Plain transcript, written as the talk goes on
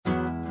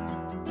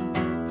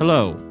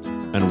Hello,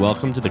 and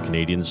welcome to the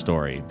Canadian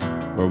Story,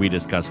 where we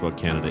discuss what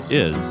Canada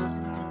is,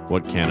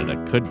 what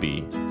Canada could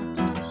be,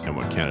 and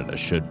what Canada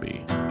should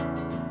be.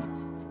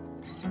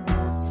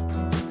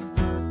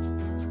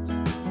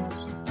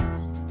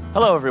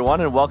 Hello,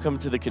 everyone, and welcome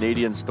to the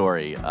Canadian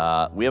Story.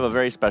 We have a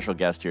very special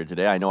guest here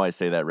today. I know I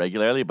say that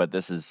regularly, but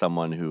this is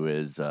someone who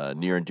is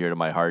near and dear to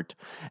my heart,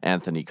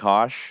 Anthony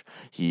Koch.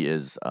 He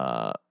is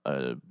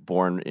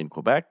born in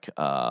Quebec.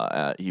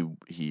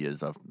 He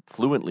is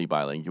fluently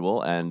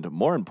bilingual, and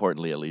more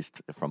importantly, at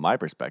least from my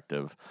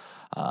perspective,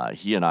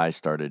 he and I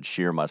started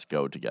Sheer Must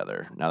Go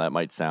together. Now, that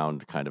might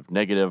sound kind of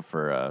negative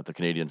for the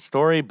Canadian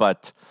Story,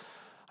 but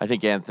I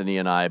think Anthony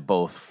and I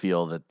both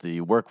feel that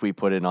the work we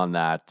put in on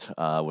that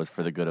was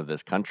for the good of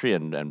this country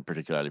and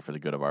particularly for the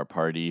good of our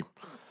party.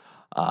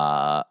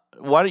 Why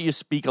don't you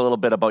speak a little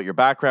bit about your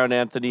background,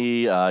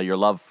 Anthony, your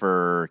love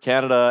for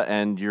Canada,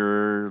 and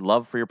your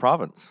love for your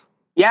province?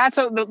 Yeah,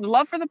 so the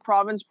love for the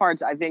province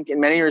part's, I think, in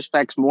many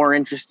respects more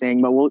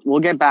interesting, but we'll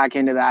get back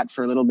into that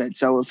for a little bit.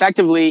 So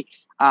effectively,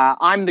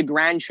 I'm the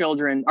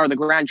grandchild,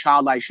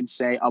 I should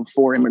say, of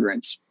four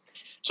immigrants.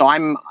 So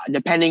I'm,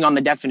 depending on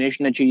the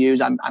definition that you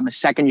use, I'm a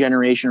second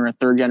generation or a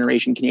third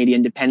generation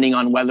Canadian, depending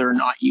on whether or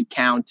not you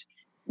count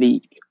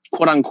the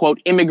quote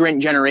unquote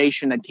immigrant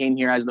generation that came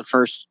here as the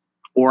first,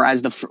 or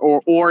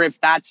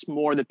if that's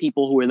more the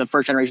people who were the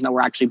first generation that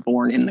were actually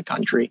born in the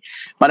country.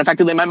 But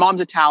effectively, my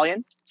mom's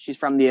Italian. She's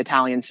from the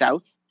Italian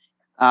South.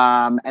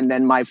 And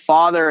then my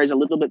father is a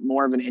little bit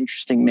more of an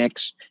interesting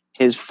mix.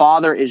 His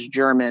father is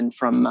German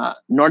from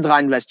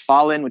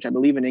Nordrhein-Westfalen, which I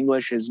believe in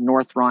English is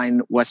North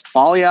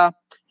Rhine-Westphalia.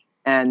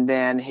 And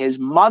then his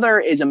mother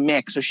is a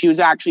mix. So she was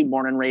actually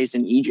born and raised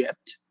in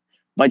Egypt,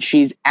 but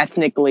she's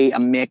ethnically a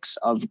mix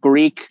of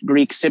Greek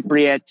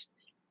Cypriot,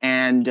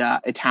 and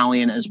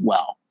Italian as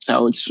well.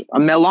 So it's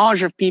a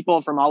melange of people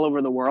from all over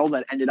the world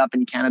that ended up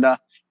in Canada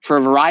for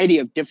a variety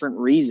of different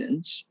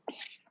reasons.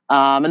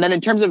 And then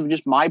in terms of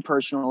just my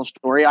personal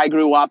story, I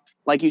grew up,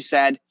 like you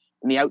said,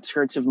 in the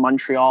outskirts of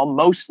Montreal,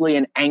 mostly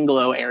in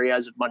Anglo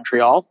areas of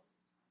Montreal.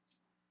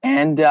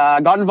 And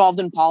got involved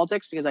in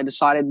politics because I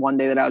decided one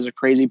day that I was a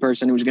crazy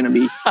person who was going to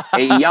be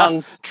a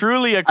young...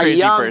 Truly a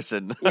crazy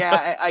person.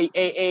 Yeah,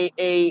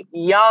 a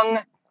young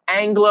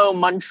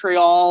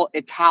Anglo-Montreal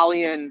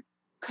Italian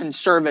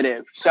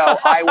conservative. So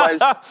I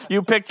was...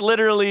 You picked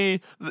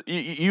literally...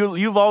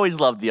 You've always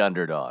loved the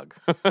underdog.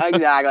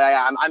 Exactly.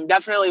 I'm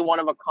definitely one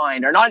of a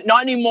kind. Or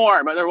not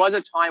anymore, but there was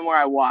a time where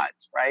I was,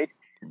 right?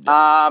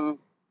 Yeah.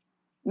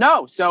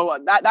 No, so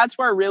that's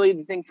where really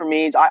the thing for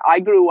me is I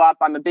grew up,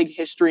 I'm a big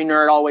history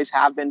nerd, always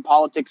have been.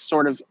 Politics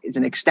sort of is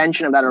an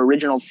extension of that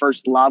original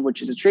first love,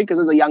 which is a treat because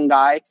as a young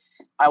guy,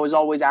 I was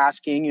always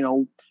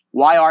asking,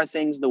 why are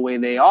things the way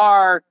they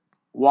are?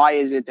 Why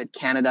is it that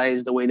Canada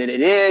is the way that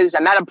it is?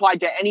 And that applied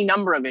to any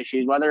number of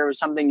issues, whether it was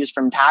something just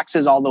from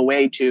taxes all the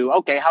way to,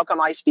 okay, how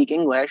come I speak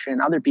English and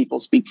other people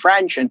speak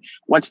French? And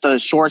what's the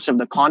source of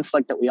the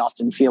conflict that we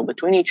often feel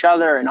between each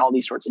other and all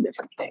these sorts of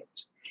different things.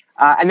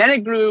 And then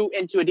it grew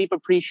into a deep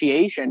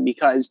appreciation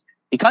because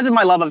of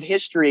my love of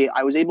history,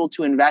 I was able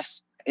to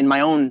invest in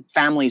my own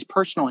family's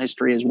personal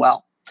history as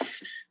well.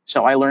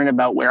 So I learned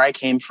about where I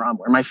came from,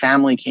 where my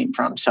family came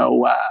from.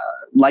 So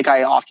like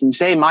I often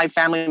say, my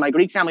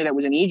Greek family that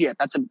was in Egypt,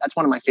 that's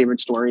one of my favorite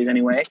stories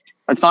anyway.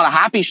 It's not a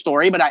happy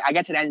story, but I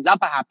guess it ends up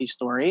a happy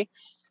story,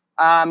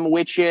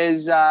 which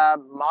is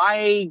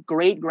my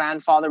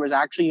great-grandfather was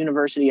actually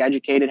university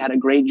educated, had a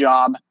great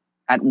job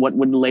at what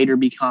would later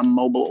become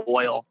Mobil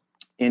Oil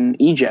in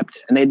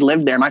Egypt, and they'd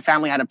lived there. My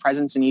family had a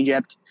presence in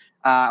Egypt,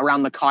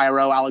 around the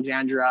Cairo,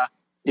 Alexandria,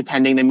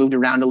 depending. They moved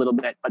around a little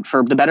bit, but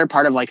for the better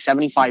part of like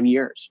 75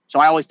 years. So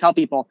I always tell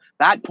people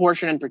that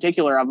portion in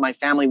particular of my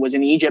family was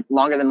in Egypt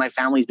longer than my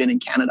family's been in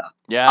Canada.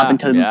 Up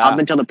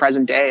until the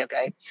present day.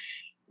 Okay.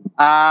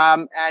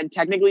 And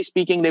technically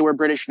speaking, they were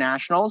British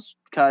nationals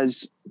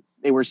because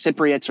they were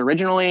Cypriots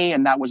originally,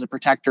 and that was a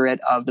protectorate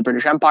of the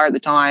British Empire at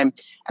the time.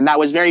 And that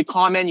was very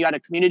common. You had a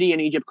community in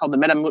Egypt called the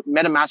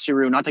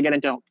Metamasiru, not to get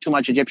into too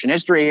much Egyptian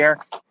history here.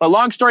 But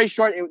long story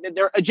short,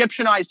 they're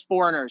Egyptianized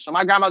foreigners. So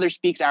my grandmother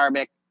speaks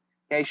Arabic.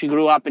 Okay, she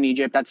grew up in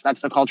Egypt.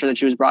 That's the culture that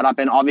she was brought up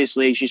in.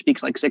 Obviously, she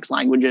speaks like 6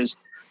 languages.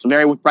 So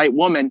very bright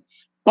woman.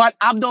 But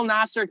Abdel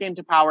Nasser came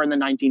to power in the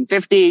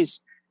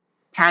 1950s.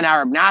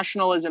 Pan-Arab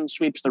nationalism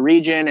sweeps the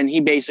region. And he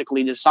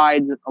basically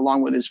decides,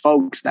 along with his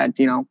folks, that,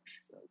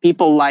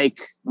 people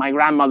like my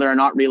grandmother are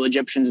not real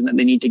Egyptians and that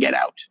they need to get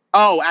out.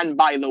 Oh, and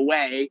by the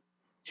way,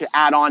 to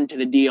add on to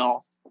the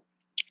deal...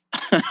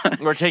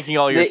 We're taking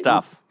all your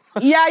stuff.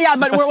 Yeah,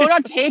 but we're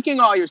not taking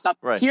all your stuff.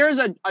 Right. Here's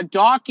a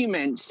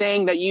document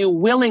saying that you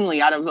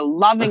willingly, out of the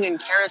loving and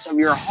careness of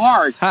your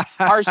heart,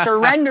 are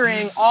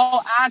surrendering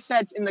all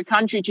assets in the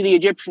country to the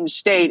Egyptian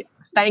state.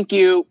 Thank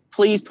you.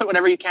 Please put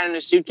whatever you can in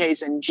a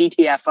suitcase and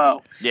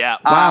GTFO. Yeah.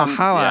 Wow.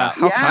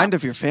 How kind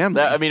of your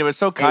family. It was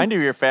so kind of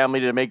your family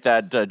to make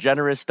that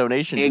generous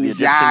donation to the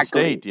Egyptian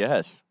state.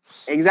 Yes.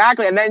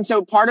 Exactly. And then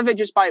so part of it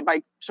just by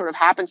sort of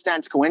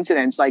happenstance,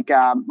 coincidence, like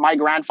my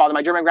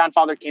German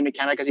grandfather came to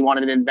Canada because he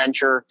wanted an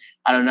adventure.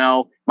 I don't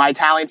know. My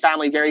Italian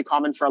family, very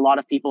common for a lot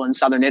of people in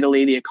southern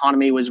Italy. The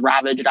economy was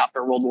ravaged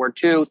after World War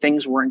II.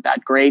 Things weren't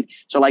that great.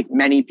 So like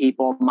many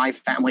people, my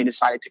family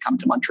decided to come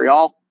to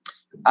Montreal.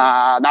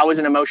 That was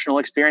an emotional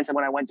experience. And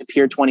when I went to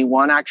Pier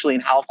 21, actually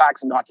in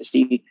Halifax, and got to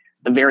see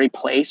the very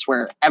place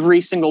where every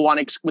single one,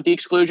 with the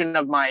exclusion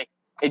of my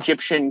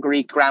Egyptian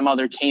Greek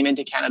grandmother, came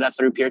into Canada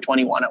through Pier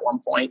 21 at one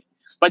point.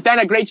 But then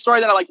a great story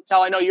that I like to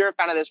tell. I know you're a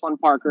fan of this one,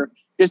 Parker,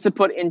 just to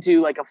put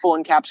into like a full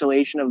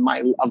encapsulation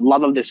of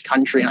love of this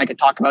country. And I could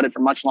talk about it for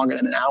much longer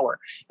than an hour.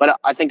 But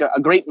I think a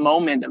great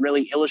moment that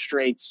really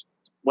illustrates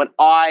what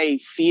I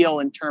feel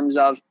in terms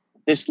of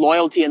this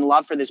loyalty and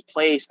love for this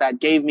place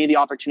that gave me the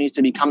opportunities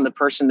to become the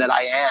person that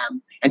I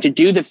am and to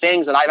do the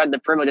things that I've had the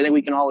privilege. I think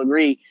we can all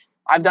agree.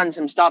 I've done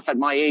some stuff at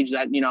my age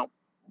that,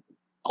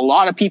 a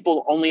lot of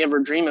people only ever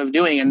dream of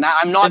doing, and that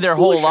I'm not in their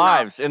whole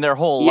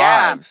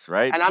lives,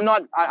 right? And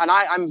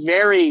I'm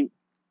very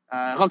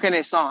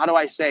reconnaissant. How do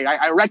I say?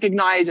 I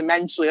recognize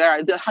immensely.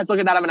 I was looking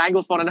at that. I'm an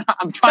Anglophone, and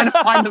I'm trying to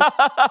find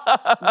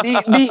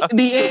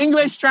the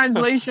English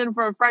translation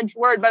for a French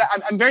word. But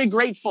I'm very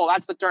grateful.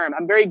 That's the term.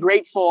 I'm very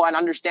grateful and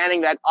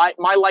understanding that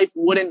my life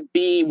wouldn't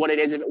be what it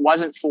is if it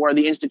wasn't for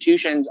the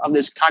institutions of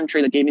this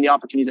country that gave me the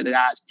opportunities that it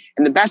has.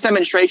 And the best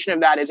demonstration of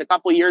that is a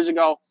couple of years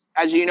ago.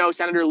 As you know,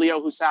 Senator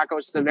Leo Housakos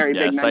is a very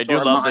big mentor I do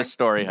of love mine. this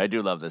story.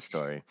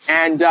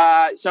 And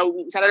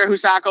so Senator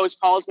Housakos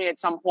calls me at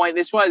some point.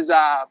 This was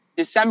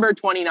December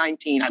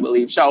 2019, I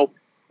believe. So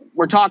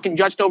we're talking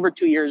just over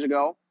 2 years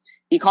ago.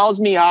 He calls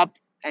me up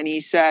and he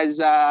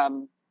says,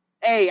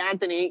 hey,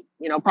 Anthony,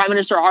 Prime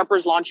Minister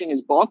Harper's launching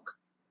his book.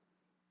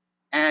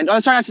 And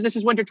this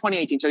is winter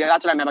 2018. So yeah,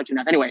 that's what I meant by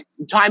 2.5. Anyway,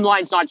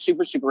 timeline's not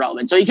super, super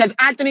relevant. So he says,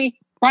 Anthony,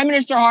 Prime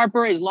Minister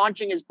Harper is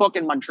launching his book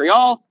in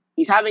Montreal.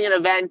 He's having an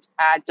event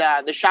at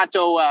the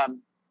Chateau,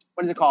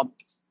 what is it called?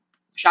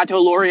 Chateau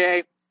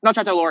Laurier. Not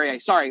Chateau Laurier,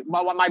 sorry.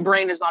 My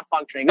brain is not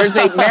functioning. There's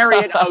the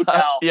Marriott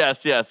Hotel.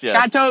 Yes.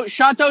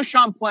 Chateau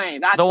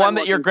Champlain. That's the one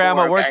that your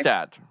grandma worked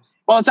at.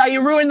 Well, it's how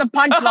you ruined the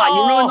punchline.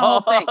 You ruined the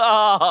whole thing.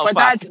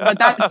 But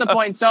that's the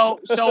point. So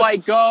I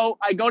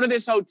go to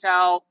this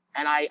hotel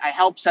and I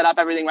help set up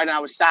everything right. And I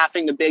was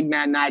staffing the big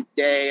man that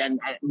day. And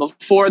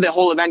before the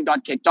whole event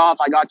got kicked off,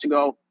 I got to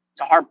go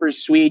to Harper's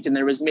suite, and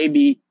there was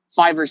maybe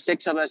 5 or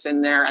 6 of us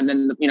in there. And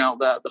then,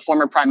 the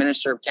former Prime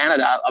Minister of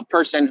Canada, a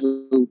person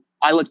who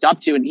I looked up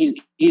to, and he's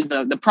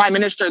the Prime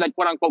Minister that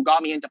quote unquote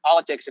got me into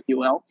politics, if you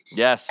will.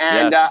 Yes.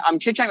 And I'm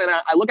chit-chatting,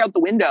 and I look out the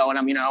window, and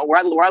I'm, we're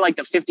at like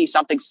the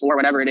 50-something floor,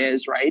 whatever it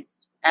is, right?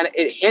 And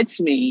it hits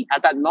me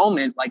at that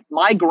moment, like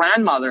my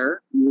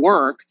grandmother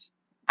worked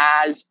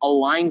as a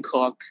line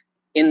cook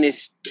in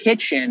this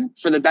kitchen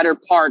for the better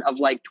part of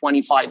like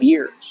 25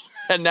 years.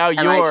 And now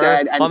you're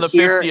on the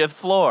 50th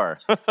floor.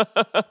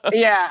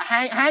 Yeah,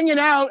 hanging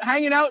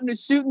out in a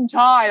suit and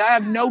tie I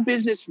have no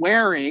business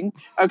wearing,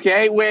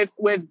 okay,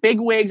 with big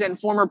wigs and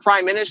former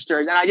prime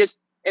ministers. And I just,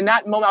 in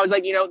that moment, I was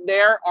like,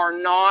 there are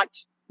not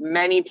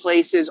many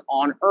places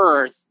on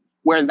earth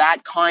where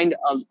that kind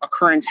of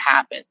occurrence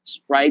happens,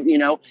 right?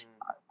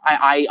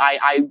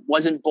 I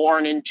wasn't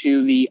born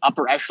into the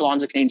upper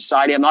echelons of Canadian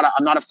society. I'm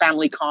not a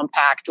family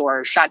compact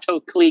or a Chateau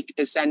clique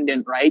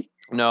descendant, right?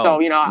 No. So,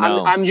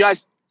 no.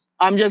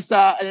 I'm just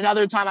at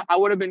another time I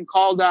would have been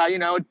called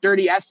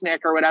dirty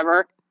ethnic or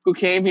whatever who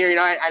came here, and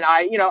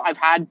I've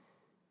had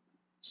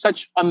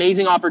such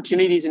amazing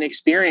opportunities and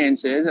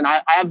experiences, and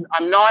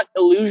I'm not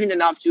illusioned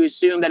enough to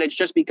assume that it's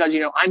just because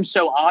I'm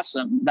so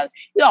awesome that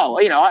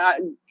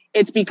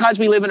it's because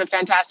we live in a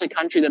fantastic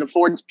country that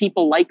affords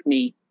people like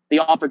me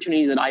the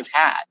opportunities that I've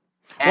had.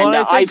 And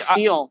I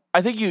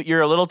think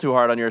you're a little too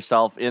hard on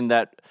yourself in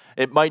that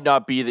it might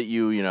not be that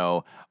you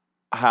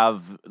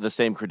have the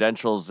same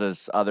credentials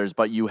as others,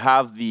 but you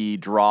have the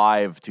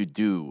drive to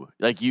do.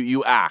 Like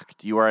you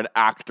act. You are an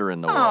actor in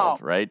the world,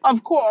 right?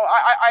 Of course.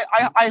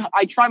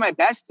 I try my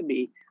best to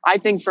be. I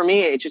think for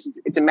me,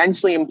 it's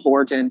immensely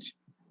important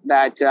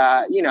that,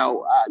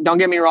 don't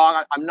get me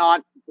wrong, I'm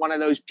not one of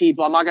those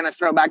people. I'm not going to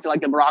throw back to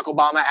like the Barack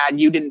Obama ad,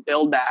 you didn't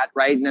build that,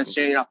 right?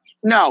 And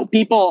no,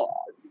 people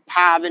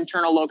have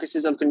internal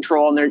locuses of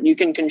control, and you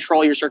can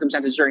control your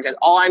circumstances.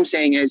 All I'm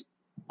saying is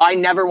I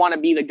never want to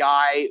be the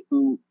guy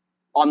who,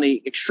 on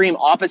the extreme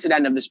opposite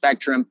end of the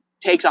spectrum,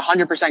 takes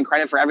 100%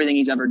 credit for everything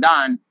he's ever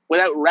done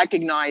without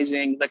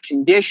recognizing the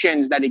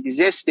conditions that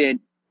existed,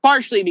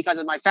 partially because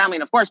of my family,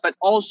 and of course, but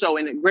also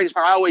in the greatest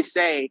part, I always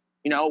say,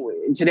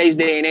 in today's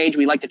day and age,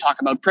 we like to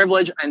talk about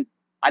privilege, and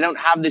I don't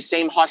have the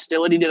same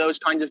hostility to those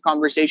kinds of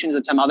conversations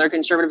that some other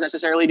conservatives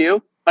necessarily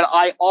do. But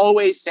I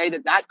always say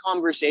that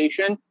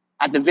conversation,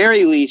 at the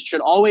very least,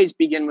 should always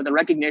begin with a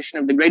recognition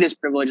of the greatest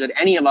privilege that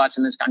any of us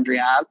in this country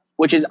have,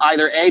 which is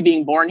either A,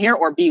 being born here,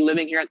 or B,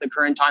 living here at the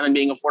current time and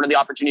being afforded the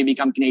opportunity to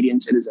become Canadian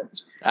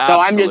citizens.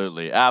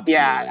 Absolutely.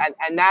 Yeah,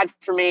 and that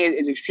for me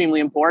is extremely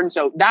important.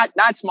 So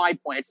that's my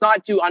point. It's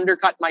not to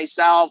undercut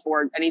myself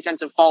or any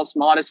sense of false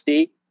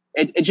modesty.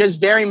 It's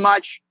just very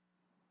much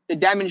to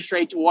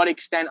demonstrate to what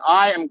extent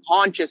I am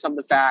conscious of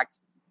the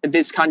fact that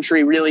this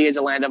country really is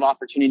a land of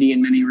opportunity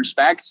in many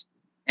respects.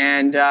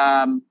 And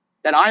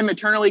that I'm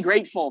eternally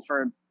grateful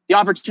for the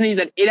opportunities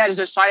that it has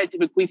decided to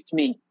bequeath to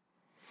me.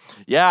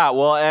 Yeah,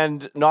 well,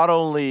 and not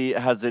only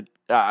has it,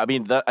 I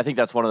think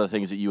that's one of the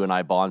things that you and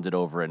I bonded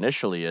over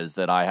initially is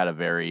that I had a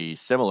very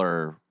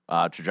similar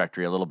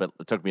trajectory.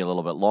 It took me a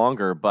little bit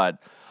longer,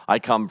 but I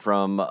come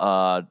from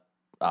a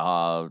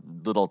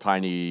little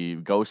tiny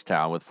ghost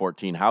town with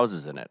 14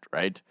 houses in it,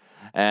 right?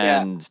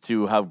 And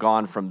to have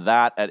gone from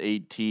that at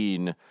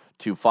 18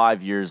 to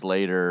 5 years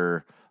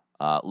later,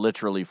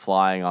 literally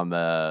flying on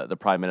the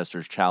Prime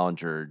Minister's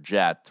Challenger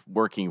jet,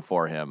 working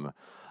for him,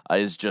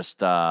 is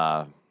just...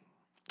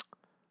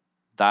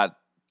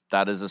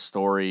 That is a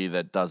story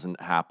that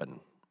doesn't happen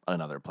in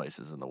other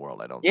places in the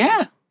world, I don't think.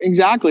 Yeah,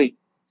 exactly.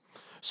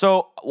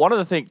 So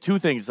two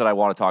things that I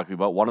want to talk to you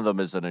about. One of them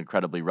is an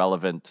incredibly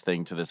relevant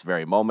thing to this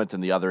very moment,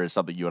 and the other is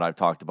something you and I have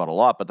talked about a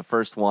lot. But the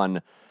first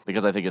one,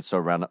 because I think it's so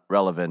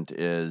relevant,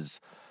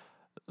 is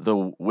the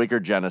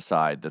Uyghur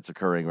genocide that's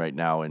occurring right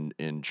now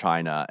in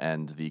China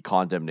and the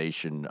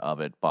condemnation of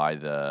it by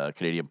the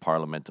Canadian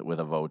Parliament with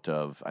a vote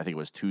of, I think it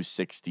was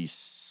 260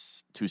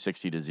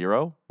 to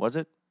 0, was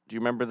it? Do you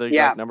remember the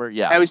exact number?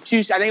 Yeah. I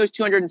think it was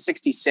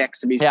 266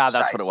 to be precise.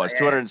 That's what it was.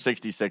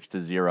 266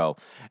 to 0.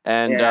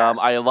 And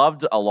I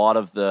loved a lot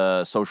of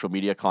the social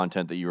media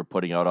content that you were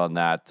putting out on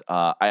that.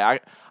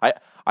 I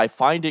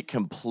find it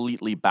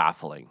completely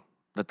baffling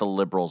that the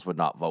Liberals would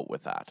not vote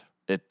with that.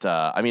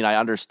 I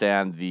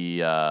understand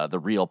the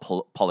real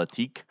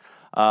politique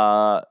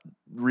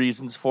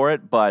reasons for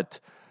it, but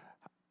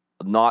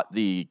not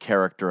the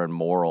character and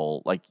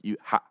moral. Like,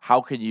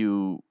 how could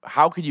you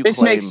This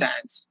claim, makes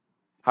sense.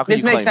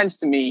 This makes sense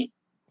to me.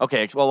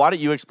 Okay, well, why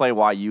don't you explain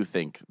why you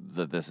think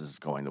that this is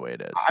going the way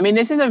it is? I mean,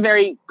 this is a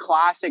very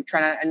classic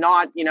trend, and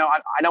not,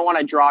 I don't want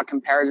to draw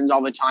comparisons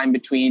all the time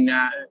between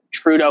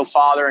Trudeau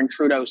father and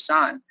Trudeau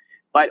son.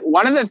 But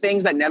one of the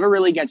things that never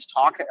really gets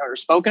talked or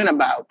spoken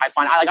about, I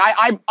find,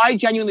 I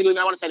genuinely believe,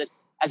 and I want to say this,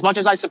 as much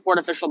as I support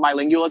official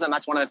bilingualism,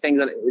 that's one of the things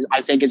that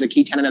I think is a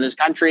key tenet of this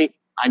country.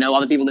 I know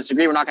other people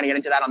disagree. We're not going to get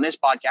into that on this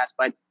podcast.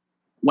 But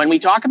when we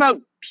talk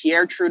about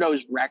Pierre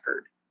Trudeau's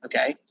record,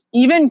 okay,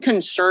 even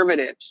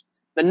conservatives,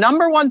 the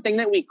number one thing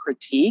that we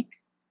critique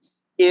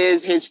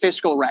is his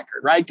fiscal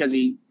record, right? Because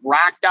he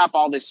racked up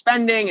all this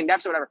spending and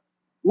deficit, whatever.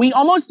 We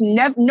almost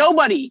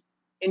nobody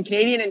in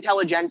Canadian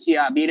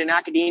intelligentsia, be it in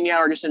academia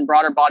or just in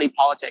broader body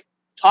politic,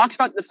 talks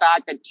about the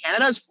fact that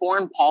Canada's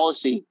foreign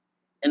policy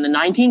in the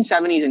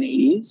 1970s and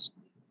 80s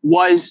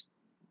was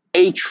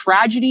a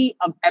tragedy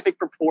of epic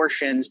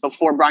proportions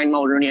before Brian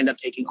Mulroney ended up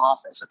taking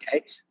office,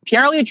 okay?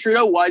 Pierre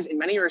Trudeau was, in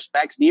many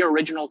respects, the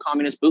original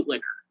communist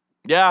bootlicker.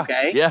 Yeah.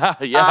 Okay.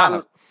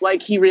 Yeah.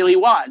 Like he really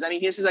was. I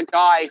mean, this is a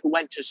guy who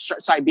went to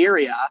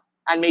Siberia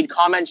and made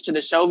comments to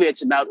the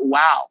Soviets about,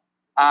 wow,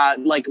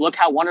 look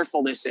how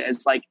wonderful this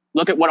is. Like,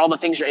 look at what all the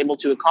things you're able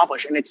to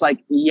accomplish. And it's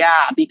like,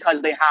 yeah,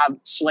 because they have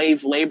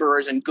slave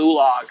laborers and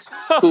gulags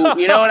who,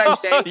 you know what I'm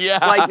saying?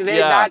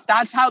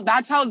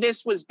 That's how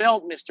this was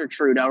built, Mr.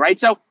 Trudeau, right?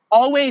 So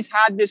always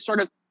had this sort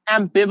of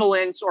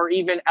ambivalence or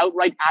even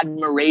outright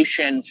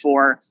admiration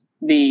for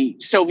the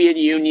Soviet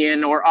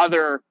Union or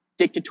other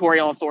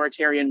dictatorial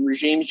authoritarian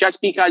regimes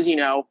just because,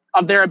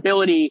 of their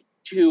ability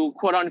to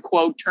quote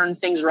unquote turn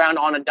things around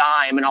on a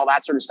dime and all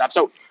that sort of stuff.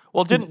 So,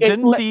 well, didn't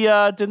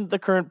the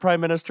current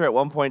prime minister at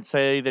one point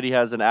say that he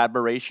has an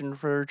admiration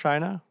for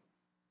China?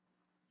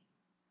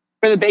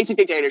 For the basic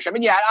dictatorship.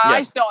 And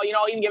I still,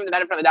 even given the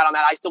benefit of the doubt on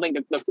that, I still think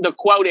the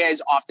quote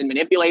is often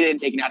manipulated and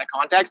taken out of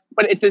context.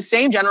 But it's the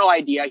same general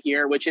idea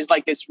here, which is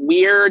like this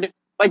weird,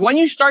 like when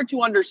you start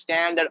to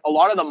understand that a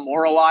lot of the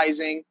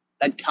moralizing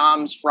that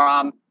comes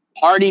from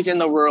parties in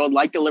the world,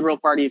 like the Liberal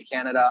Party of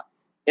Canada,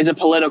 is a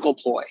political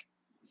ploy.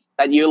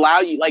 That you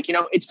allow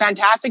it's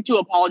fantastic to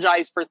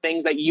apologize for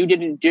things that you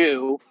didn't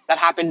do that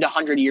happened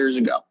 100 years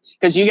ago.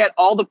 Because you get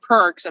all the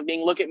perks of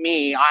being, look at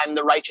me, I'm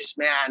the righteous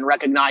man,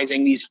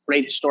 recognizing these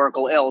great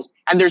historical ills.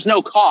 And there's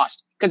no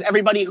cost because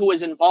everybody who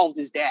was involved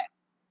is dead,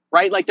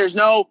 right? Like there's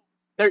no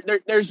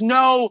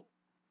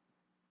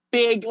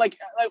big,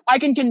 I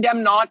can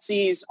condemn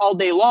Nazis all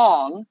day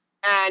long.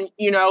 And,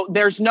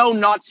 there's no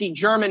Nazi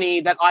Germany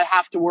that I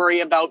have to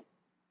worry about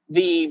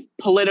the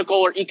political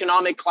or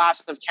economic class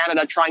of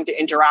Canada trying to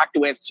interact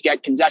with to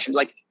get concessions.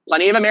 Like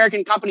plenty of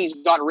American companies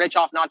got rich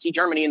off Nazi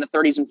Germany in the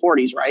 30s and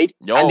 40s, right?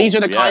 And these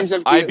are the kinds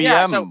of...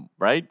 IBM,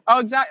 right? Oh,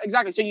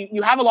 exactly. So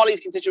you have a lot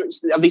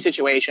of these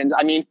situations.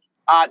 I mean,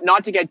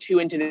 not to get too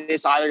into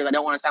this either, because I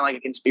don't want to sound like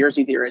a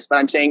conspiracy theorist, but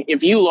I'm saying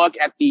if you look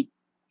at the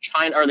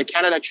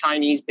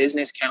Canada-Chinese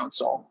Business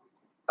Council,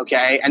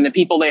 okay, and the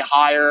people they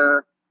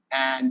hire,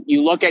 and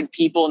you look at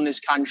people in this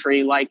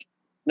country like,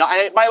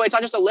 and by the way, it's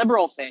not just a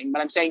liberal thing, but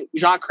I'm saying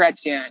Jacques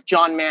Chrétien,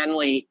 John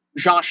Manley,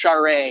 Jean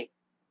Charest,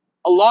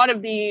 a lot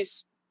of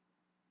these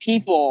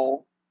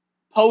people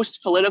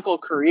post-political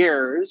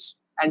careers,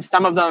 and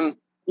some of them,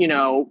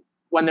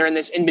 when they're in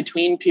this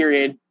in-between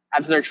period,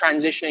 as they're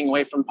transitioning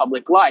away from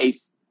public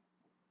life,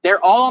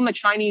 they're all on the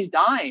Chinese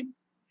dime.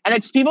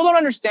 And people don't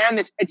understand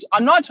this.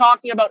 I'm not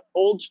talking about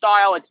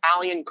old-style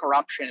Italian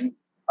corruption.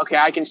 Okay,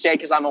 I can say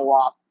because I'm a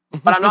WAP.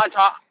 But I'm not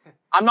talking...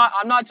 I'm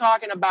not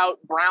talking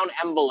about brown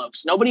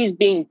envelopes. Nobody's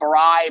being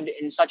bribed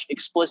in such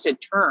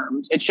explicit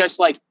terms. It's just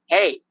like,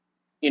 hey,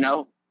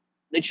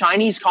 the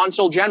Chinese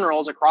consul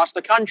generals across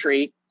the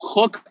country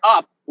hook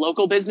up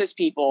local business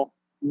people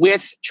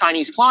with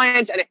Chinese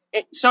clients. And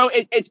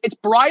it's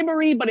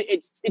bribery, but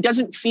it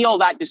doesn't feel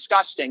that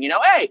disgusting.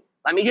 Hey,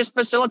 let me just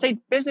facilitate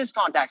business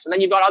contacts. And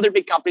then you've got other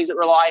big companies that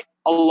rely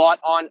a lot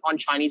on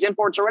Chinese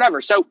imports or whatever.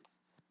 So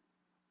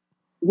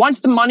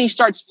once the money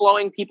starts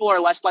flowing, people are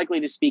less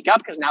likely to speak up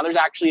because now there's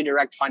actually a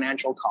direct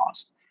financial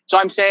cost. So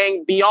I'm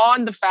saying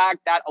beyond the fact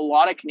that a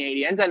lot of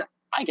Canadians, and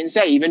I can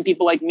say even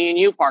people like me and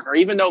you, Parker,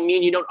 even though me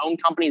and you don't own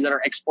companies that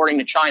are exporting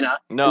to China.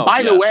 No,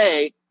 by the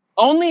way,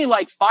 only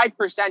like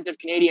 5% of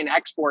Canadian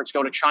exports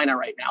go to China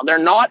right now. They're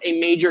not a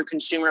major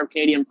consumer of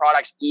Canadian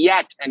products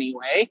yet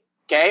anyway.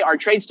 Okay. Our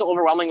trade's still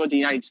overwhelming with the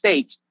United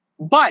States,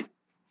 but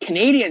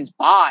Canadians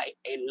buy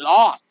a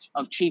lot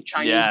of cheap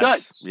Chinese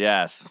goods.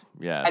 Yes.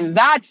 And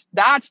that's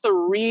the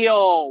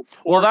real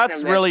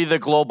that's really the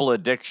global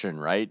addiction,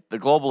 right? The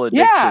global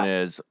addiction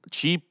is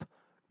cheap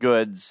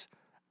goods,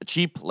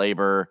 cheap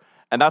labor,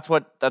 and that's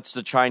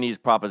the Chinese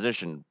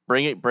proposition.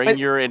 Bring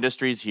your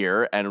industries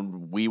here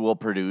and we will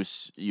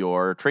produce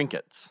your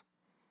trinkets.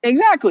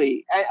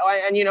 Exactly.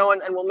 And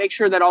we'll make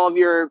sure that all of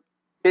your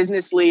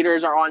business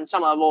leaders are on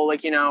some level,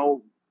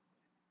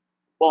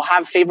 will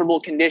have favorable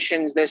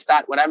conditions, this,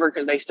 that, whatever,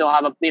 because they still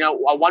have a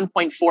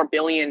 1.4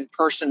 billion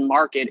person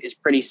market is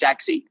pretty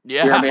sexy.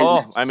 Yeah.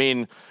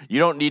 You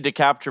don't need to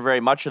capture very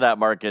much of that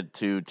market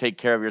to take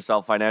care of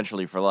yourself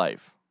financially for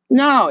life.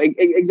 No,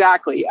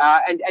 exactly.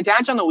 And to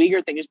answer on the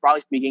Uyghur thing, just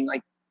broadly speaking,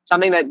 like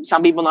something that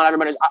some people, not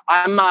everybody is,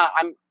 I'm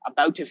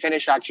about to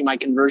finish actually my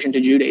conversion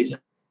to Judaism.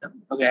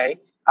 Okay.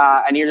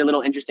 And here's a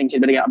little interesting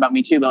tidbit about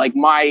me too, but like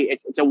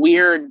it's a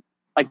weird,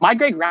 like my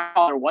great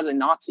grandfather was a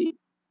Nazi.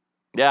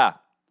 Yeah.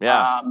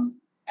 Yeah.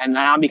 And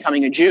now I'm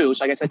becoming a Jew.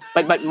 So I guess,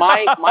 but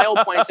my whole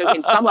point is, so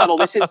in some level,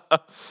 this is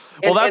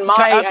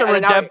that's a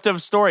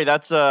redemptive story.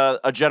 That's a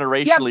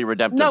generationally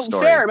redemptive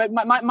story. No, fair. But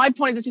my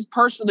point is, this is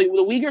personal. The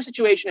Uyghur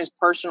situation is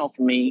personal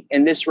for me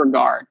in this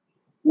regard,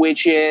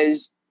 which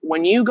is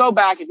when you go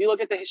back, if you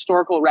look at the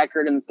historical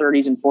record in the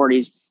 30s and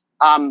 40s,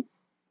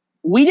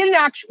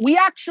 we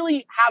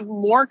actually have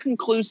more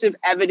conclusive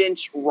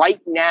evidence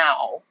right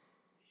now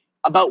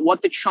about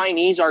what the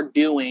Chinese are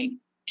doing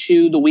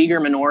to the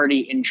Uyghur minority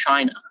in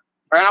China.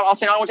 Or I won't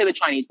say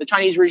the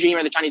Chinese regime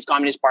or the Chinese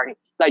Communist Party.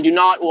 I do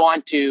not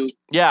want to.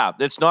 Yeah,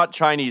 it's not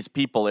Chinese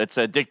people. It's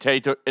a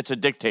dictator.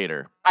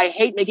 I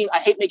hate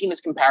making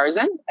this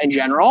comparison in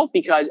general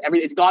because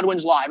it's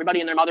Godwin's law. Everybody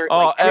and their mother.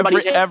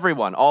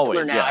 Everyone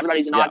always. Now. Yes.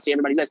 Everybody's a Nazi. Yeah.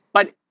 Everybody's this.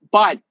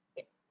 But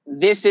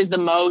this is the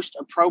most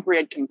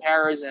appropriate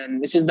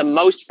comparison. This is the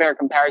most fair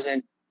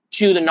comparison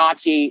to the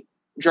Nazi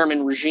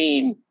German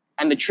regime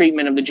and the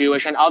treatment of the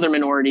Jewish and other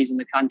minorities in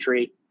the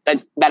country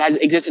that has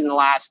existed in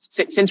the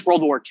since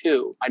World War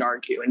II, I'd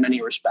argue, in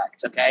many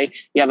respects, okay?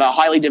 You have a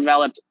highly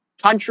developed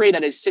country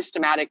that is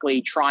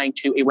systematically trying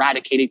to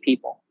eradicate a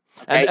people.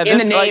 Okay? And in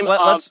the name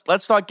of...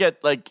 Let's not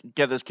get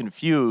this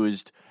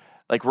confused.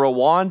 Like,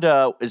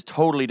 Rwanda is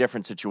totally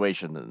different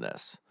situation than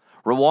this.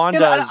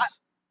 Rwanda is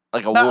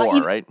like a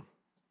war, right?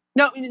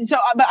 No,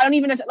 but I don't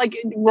even like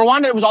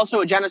Rwanda was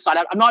also a genocide.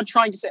 I'm not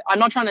trying to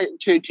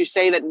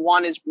say that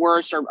one is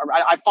worse, or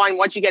I find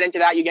once you get into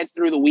that, you get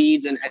through the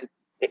weeds and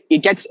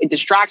it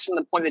distracts from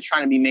the point that's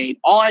trying to be made.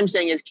 All I'm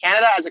saying is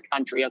Canada as a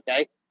country,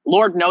 okay,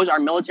 Lord knows our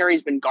military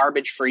has been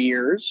garbage for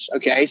years,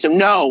 okay? So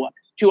no,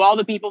 to all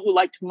the people who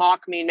like to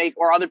mock me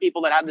or other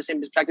people that have the same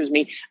perspective as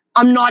me,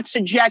 I'm not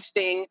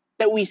suggesting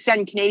that we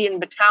send Canadian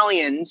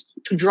battalions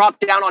to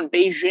drop down on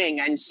Beijing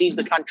and seize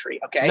the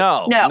country, okay?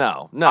 No,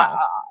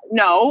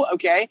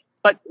 okay?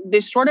 But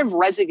this sort of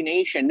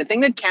resignation, the thing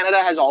that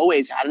Canada has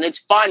always had, and it's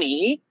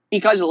funny,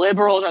 because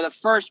liberals are the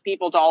first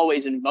people to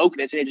always invoke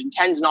this, and it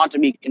tends not to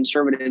be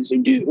conservatives who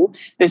do,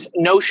 this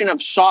notion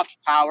of soft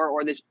power,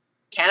 or this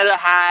Canada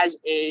has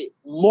a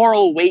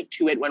moral weight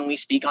to it when we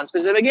speak on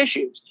specific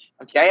issues.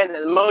 Okay. And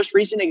the most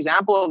recent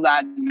example of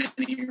that in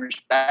many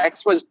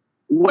respects was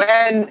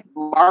when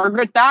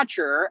Margaret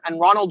Thatcher and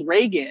Ronald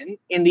Reagan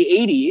in the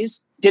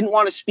 80s didn't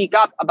want to speak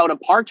up about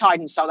apartheid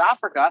in South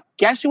Africa.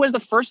 Guess who was the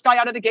first guy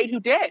out of the gate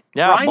who did?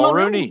 Yeah, Brian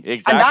Mulroney.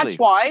 Exactly. And that's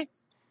why.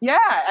 Yeah,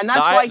 and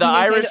that's why the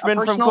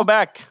Irishman from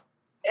Quebec.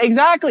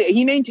 Exactly.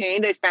 He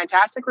maintained a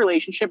fantastic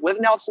relationship with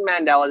Nelson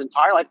Mandela his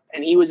entire life,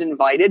 and he was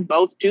invited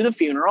both to the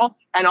funeral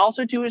and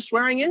also to his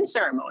swearing-in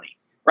ceremony,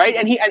 right?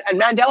 And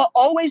Mandela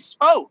always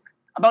spoke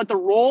about the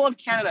role of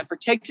Canada,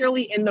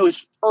 particularly in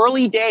those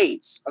early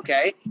days,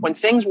 okay, when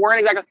things weren't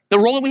exactly the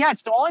role that we had.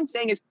 So all I'm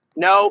saying is,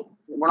 no,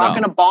 we're not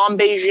going to bomb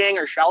Beijing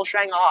or shell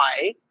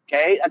Shanghai.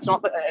 Okay, that's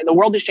not the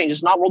world has changed.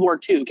 It's not World War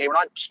II. Okay, we're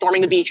not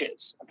storming the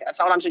beaches. Okay, that's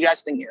not what I'm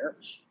suggesting here.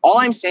 All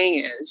I'm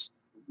saying is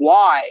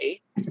why.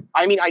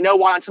 I mean, I know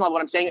why on some level.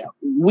 What I'm saying,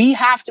 we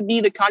have to be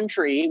the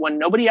country when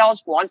nobody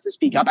else wants to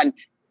speak up, and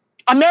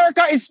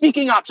America is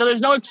speaking up. So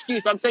there's no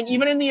excuse. But I'm saying,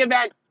 even in the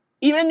event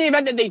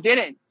that they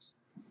didn't,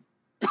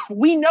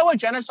 we know a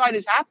genocide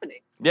is happening.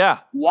 Yeah.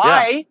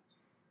 Why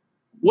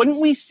wouldn't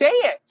we say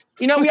it?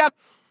 You know, we have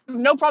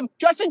no problem.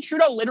 Justin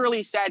Trudeau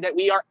literally said that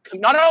we are,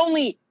 not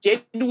only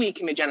did we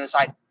commit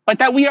genocide, but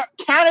that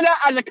Canada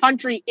as a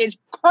country is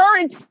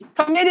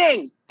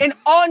committing an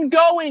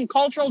ongoing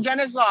cultural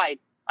genocide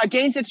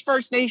against its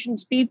First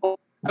Nations people.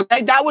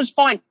 Okay, that was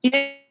fine. He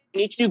didn't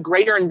need to do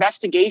greater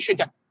investigation.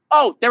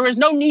 There was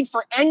no need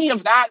for any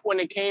of that when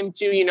it came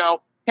to,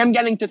 him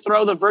getting to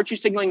throw the virtue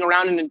signaling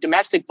around in a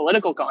domestic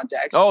political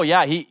context. Oh,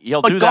 yeah,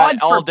 he'll do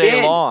that all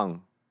day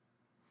long.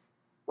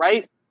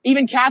 Right?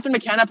 Even Catherine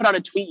McKenna put out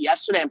a tweet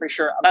yesterday, I'm pretty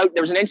sure, about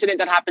there was an incident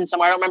that happened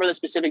somewhere. I don't remember the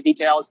specific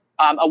details.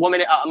 A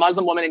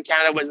Muslim woman in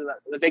Canada was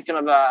the victim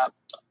of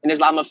an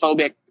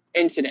Islamophobic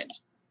incident.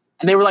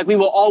 And they were like, we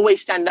will always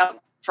stand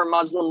up for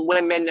Muslim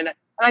women. And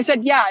I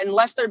said, yeah,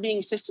 unless they're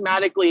being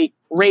systematically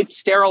raped,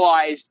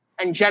 sterilized,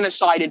 and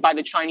genocided by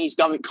the Chinese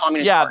government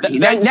Communist Party.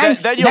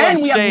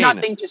 Then we have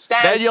nothing to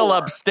stand for. Then you'll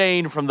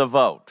abstain from the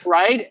vote.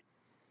 Right?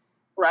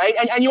 Right?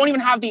 And you won't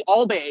even have the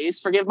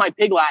Albays, forgive my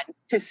pig Latin,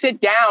 to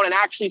sit down and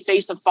actually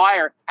face the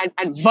fire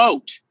and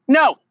vote.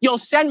 No, you'll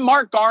send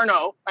Mark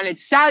Garneau, and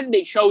it's sad that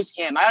they chose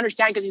him. I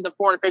understand because he's the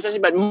foreign affairs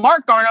minister, but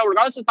Mark Garneau,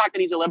 regardless of the fact that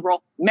he's a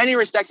liberal, in many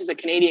respects is a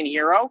Canadian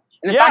hero.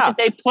 And the fact that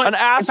they put... an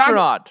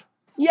astronaut.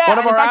 One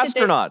of our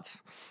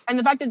astronauts. And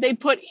the fact that they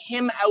put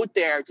him out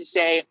there to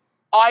say,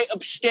 I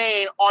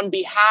abstain on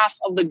behalf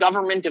of the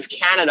government of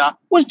Canada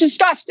was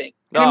disgusting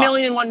in a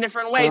million and one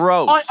different ways.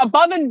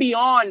 Above and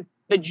beyond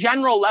the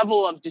general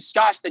level of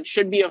disgust that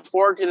should be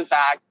afforded to the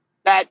fact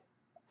that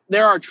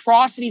there are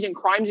atrocities and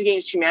crimes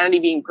against humanity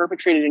being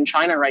perpetrated in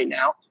China right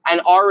now.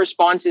 And our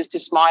response is to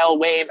smile,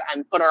 wave,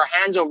 and put our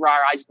hands over our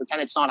eyes and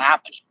pretend it's not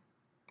happening.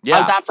 Yeah.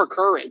 How's that for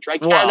courage,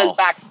 right? Canada's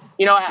back.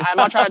 I'm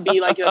not trying to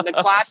be like the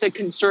classic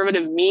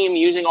conservative meme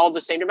using all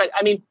the same, but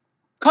I mean,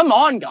 come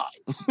on, guys.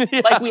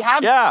 Like we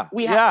have,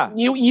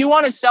 you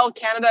want to sell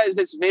Canada as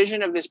this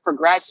vision of this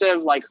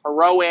progressive, like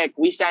heroic,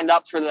 we stand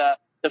up for the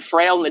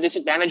frail and the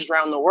disadvantaged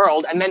around the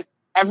world. And then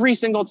every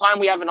single time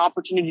we have an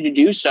opportunity to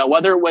do so,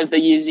 whether it was the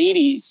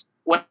Yazidis,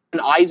 when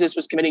ISIS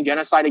was committing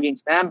genocide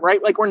against them,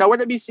 right? Like we're nowhere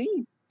to be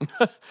seen.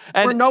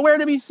 We're nowhere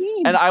to be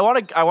seen. And I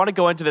want to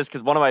go into this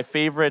because one of my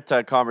favorite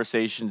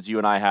conversations you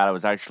and I had, I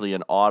was actually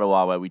in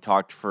Ottawa where we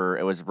talked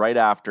it was right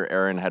after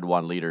Aaron had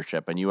won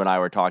leadership, and you and I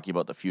were talking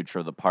about the future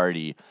of the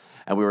party,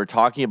 and we were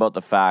talking about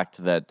the fact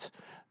that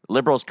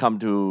Liberals come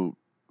to,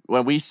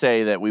 when we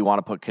say that we want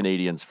to put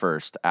Canadians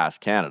first, ask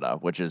Canada,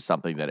 which is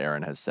something that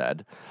Aaron has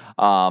said,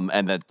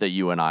 and that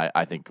you and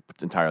I think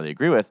entirely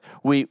agree with,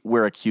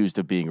 we're accused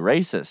of being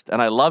racist.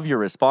 And I love your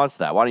response to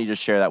that. Why don't you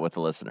just share that with the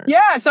listeners?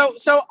 Yeah, so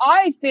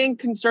I think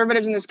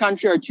conservatives in this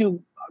country are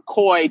too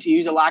coy, to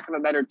use a lack of a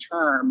better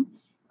term.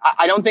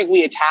 I don't think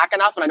we attack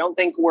enough, and I don't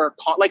think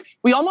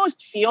we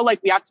almost feel like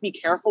we have to be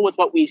careful with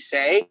what we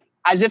say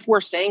as if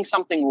we're saying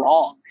something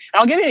wrong. And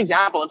I'll give you an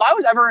example. If I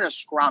was ever in a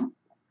scrum,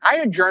 I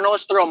had a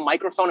journalist throw a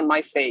microphone in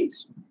my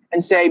face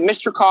and say,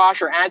 Mr.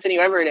 Koch or Anthony,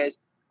 whoever it is,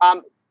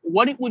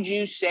 what would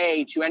you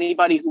say to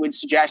anybody who would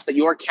suggest that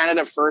your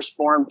Canada First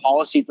foreign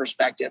policy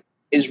perspective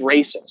is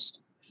racist?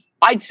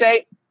 I'd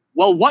say,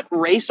 well, what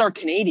race are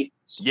Canadians?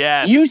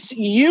 Yes.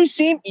 You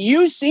seem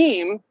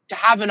to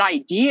have an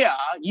idea.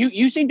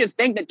 You seem to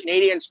think that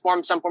Canadians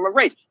form some form of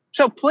race.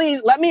 So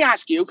please let me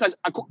ask you, because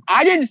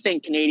I didn't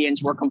think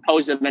Canadians were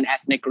composed of an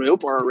ethnic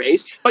group or a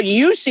race, but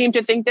you seem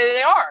to think that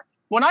they are.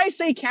 When I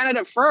say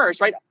Canada first,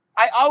 right,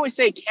 I always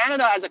say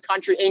Canada as a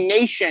country, a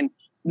nation,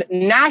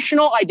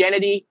 national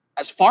identity,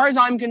 as far as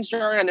I'm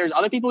concerned, and there's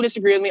other people who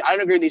disagree with me, I don't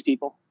agree with these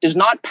people, does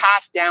not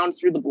pass down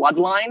through the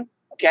bloodline,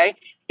 okay?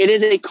 It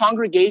is a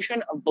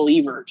congregation of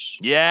believers.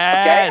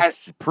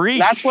 Yes, okay? Preach.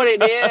 That's what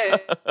it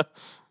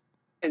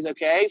is,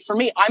 okay? For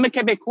me, I'm a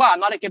Québécois. I'm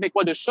not a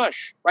Québécois de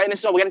souche, right? And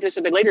we'll get into this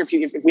a bit later if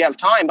we have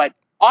time, but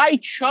I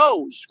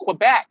chose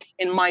Quebec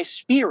in my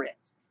spirit.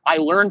 I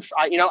learned,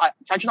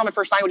 French is not my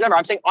first language ever.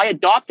 I'm saying I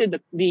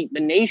adopted the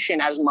nation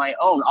as my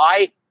own.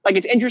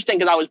 It's interesting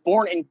because I was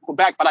born in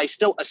Quebec, but I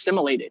still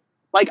assimilated.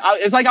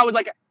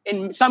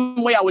 In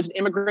some way I was an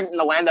immigrant in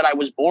the land that I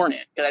was born in.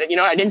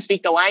 I didn't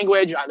speep the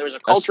language. There was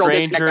a cultural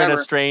disconnect. A stranger in a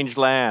strange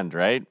land,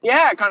 right?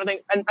 Yeah, kind of thing.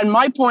 And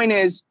my point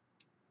is,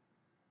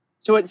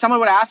 so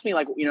someone would ask me,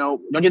 don't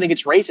you think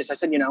it's racist? I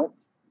said,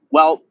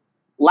 well,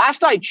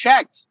 last I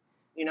checked,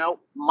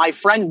 my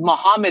friend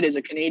Mohammed is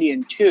a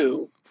Canadian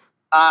too.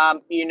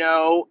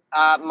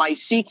 My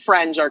Sikh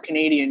friends are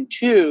Canadian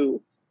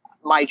too.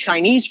 My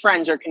Chinese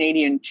friends are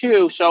Canadian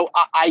too. So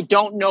I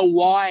don't know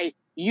why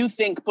you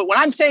think, but when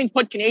I'm saying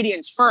put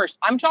Canadians first,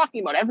 I'm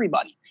talking about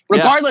everybody,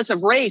 regardless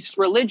of race,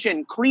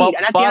 religion, creed.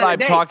 And at the end of the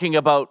day, I'm talking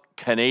about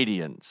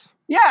Canadians.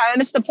 Yeah. And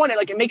it's the point.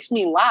 It makes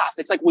me laugh.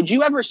 It's like, would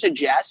you ever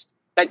suggest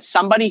that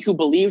somebody who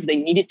believed they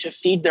needed to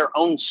feed their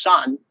own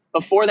son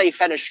before they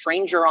fed a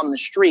stranger on the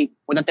street,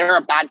 or that they're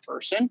a bad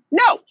person?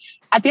 No.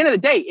 At the end of the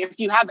day, if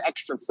you have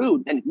extra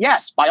food, then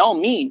yes, by all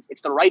means,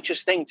 it's the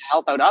righteous thing to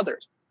help out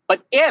others.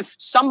 But if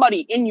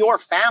somebody in your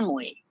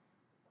family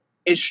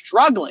is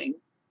struggling,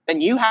 then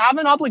you have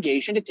an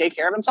obligation to take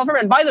care of themselves.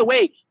 And by the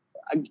way,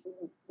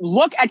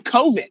 look at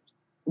COVID.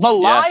 The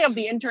lie of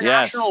the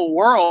international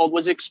world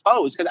was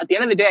exposed, because at the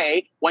end of the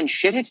day, when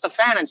shit hits the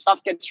fan and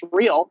stuff gets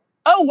real,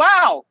 oh,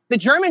 wow, the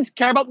Germans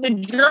care about the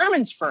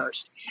Germans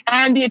first.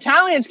 And the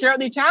Italians care about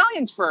the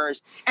Italians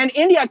first. And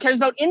India cares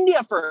about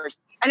India first.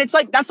 And it's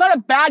like, that's not a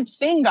bad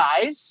thing,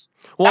 guys.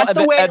 Well, that's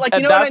the way, like,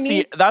 you know what I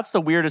mean? That's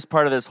the weirdest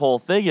part of this whole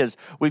thing is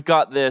we've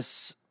got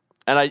this,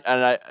 and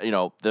I, you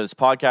know, this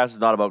podcast is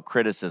not about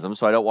criticism,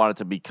 so I don't want it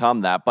to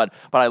become that. But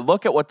I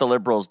look at what the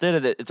Liberals did,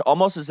 and it's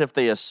almost as if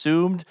they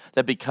assumed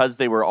that because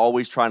they were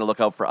always trying to look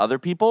out for other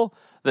people,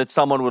 that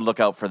someone would look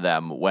out for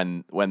them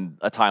when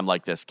a time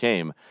like this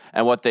came.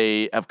 And what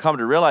they have come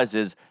to realize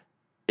is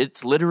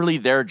it's literally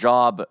their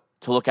job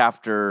to look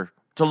out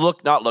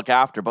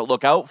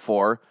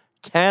for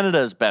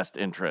Canada's best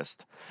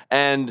interest.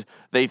 And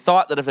they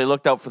thought that if they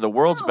looked out for the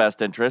world's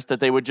best interest, that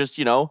they would just,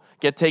 you know,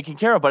 get taken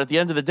care of. But at the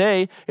end of the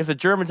day, if the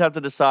Germans have to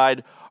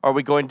decide, are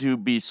we going to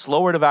be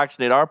slower to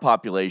vaccinate our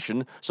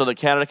population so that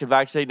Canada can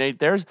vaccinate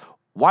theirs,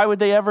 why would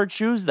they ever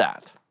choose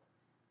that?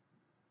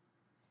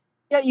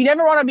 Yeah, you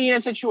never want to be in a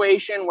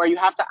situation where you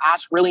have to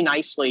ask really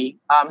nicely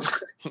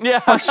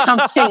for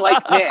something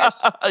like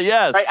this.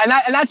 Yes. Right?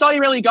 And that's all you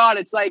really got.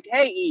 It's like,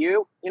 hey,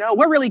 EU, you know,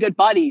 we're really good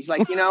buddies.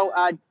 Like, you know,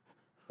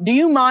 do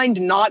you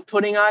mind not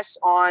putting us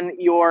on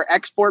your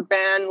export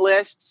ban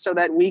list so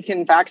that we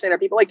can vaccinate our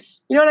people? Like,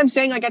 you know what I'm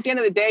saying? Like, at the end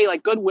of the day,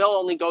 like, goodwill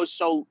only goes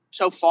so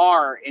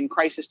far in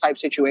crisis type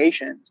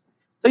situations.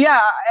 So, yeah,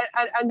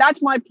 and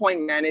that's my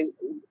point, man, is,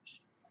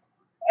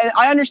 and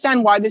I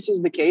understand why this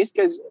is the case,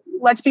 because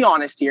let's be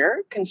honest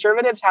here,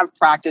 conservatives have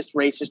practiced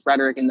racist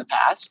rhetoric in the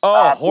past.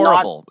 Oh,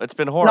 horrible. It's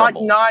been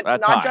horrible.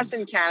 Not just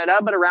in Canada,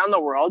 but around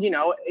the world. You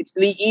know, it's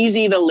the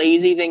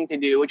lazy thing to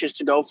do, which is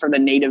to go for the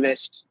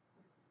nativist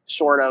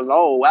sort of,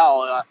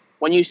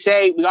 when you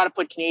say we got to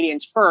put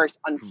Canadians first,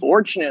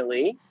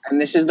 unfortunately,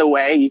 and this is the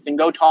way you can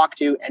go talk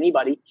to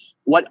anybody,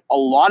 what a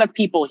lot of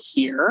people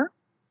hear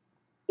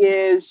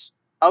is,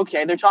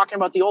 okay, they're talking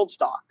about the old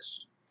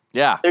stocks.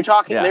 Yeah. They're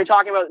talking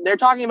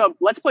about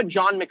let's put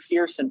John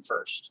McPherson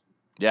first.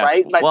 Yes.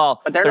 Right?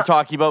 But they're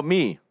talking about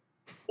me.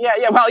 Yeah,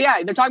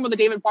 they're talking about the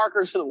David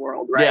Parkers of the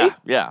world, right?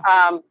 Yeah.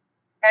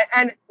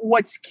 And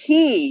what's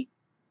key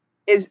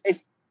is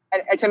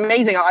it's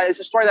amazing.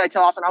 It's a story that I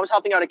tell often. I was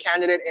helping out a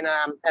candidate in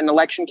an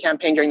election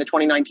campaign during the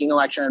 2019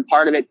 election, and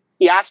part of it,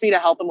 he asked me to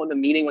help him with a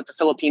meeting with the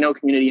Filipino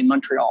community in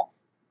Montreal.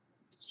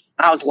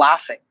 And I was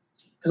laughing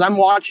because I'm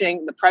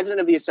watching the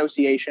president of the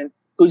association,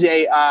 who's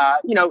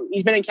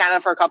he's been in Canada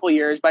for a couple of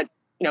years, but,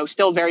 you know,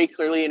 still very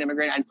clearly an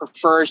immigrant and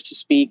prefers to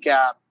speak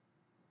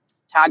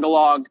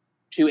Tagalog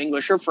to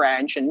English or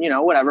French and, you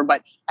know, whatever.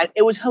 But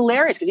it was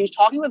hilarious because he was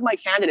talking with my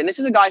candidate. And this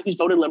is a guy who's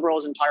voted Liberal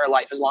his entire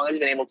life, as long as he's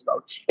been able to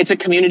vote. It's a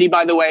community,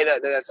 by the way,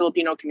 the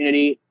Filipino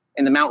community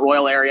in the Mount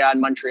Royal area in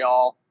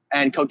Montreal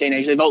and Côte des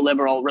Neiges, they vote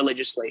Liberal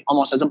religiously,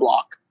 almost as a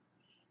bloc.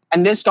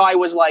 And this guy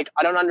was like,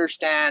 I don't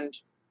understand.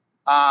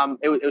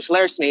 It was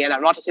hilarious to me. And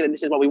I'm not to say that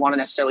this is what we want to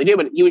necessarily do,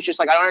 but he was just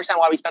like, I don't understand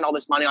why we spend all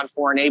this money on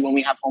foreign aid when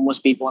we have homeless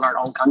people in our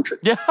own country.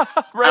 Yeah,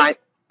 right.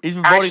 He's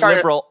been voting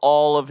Liberal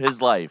all of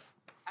his life.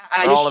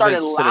 And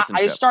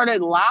I just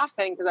started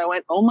laughing because I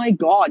went, oh my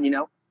God, you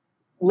know,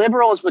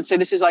 Liberals would say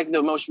this is like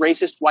the most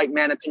racist white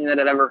man opinion that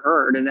I'd ever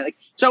heard. And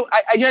so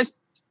I just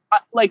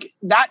like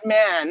that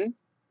man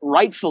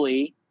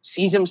rightfully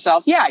sees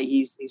himself. Yeah,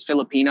 he's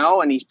Filipino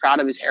and he's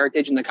proud of his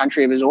heritage and the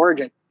country of his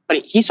origin.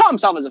 But he saw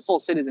himself as a full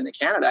citizen of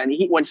Canada. And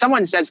when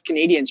someone says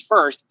Canadians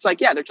first, it's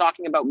like, yeah, they're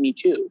talking about me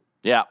too.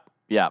 Yeah,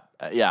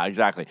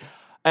 exactly.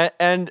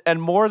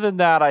 And more than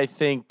that, I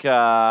think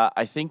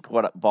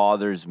what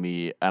bothers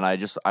me, and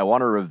I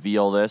want to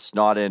reveal this,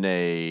 not in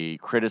a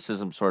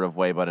criticism sort of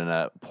way, but in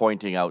a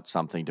pointing out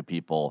something to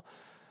people,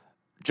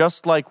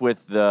 just like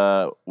with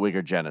the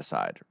Uyghur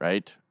genocide,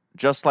 right?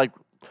 Just like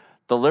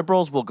the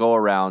Liberals will go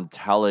around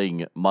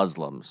telling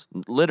Muslims,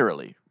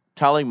 literally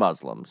telling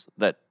Muslims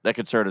that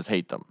conservatives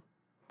hate them.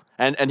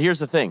 And here's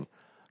the thing,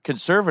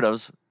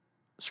 conservatives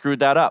screwed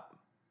that up.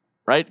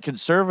 Right?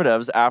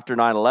 Conservatives after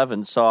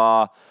 9/11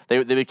 saw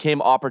they became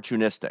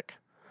opportunistic,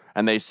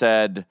 and they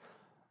said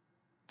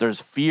there's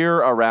fear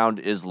around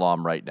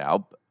Islam right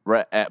now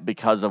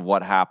because of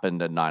what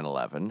happened at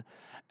 9/11,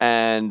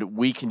 and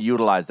we can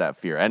utilize that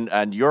fear.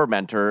 And your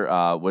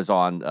mentor was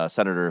on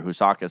Senator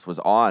Housakis was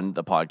on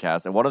the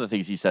podcast, and one of the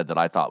things he said that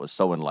I thought was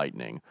so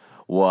enlightening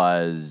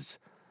was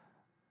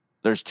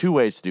there's two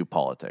ways to do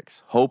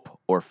politics: hope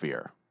or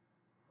fear.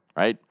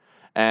 Right?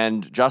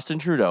 And Justin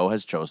Trudeau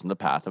has chosen the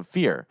path of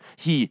fear.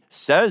 He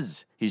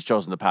says he's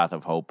chosen the path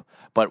of hope,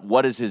 but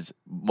what is his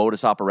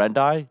modus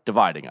operandi?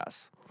 Dividing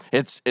us.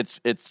 It's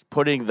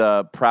putting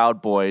the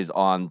Proud Boys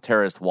on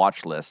terrorist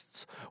watch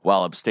lists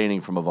while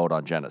abstaining from a vote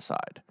on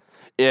genocide.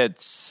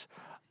 It's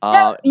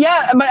but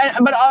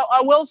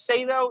I will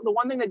say though, the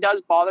one thing that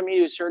does bother me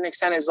to a certain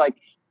extent is like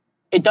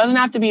it doesn't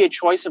have to be a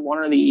choice of one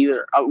or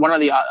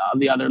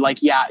the other.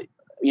 Like, yeah,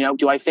 you know,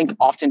 do I think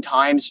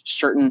oftentimes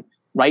certain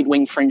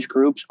right-wing fringe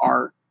groups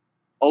are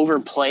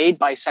overplayed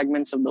by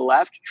segments of the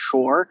left?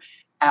 Sure.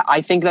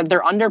 I think that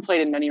they're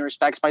underplayed in many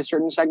respects by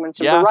certain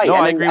segments of the right. No,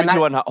 I agree with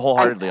you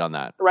wholeheartedly on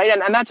that. Right.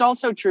 And that's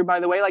also true, by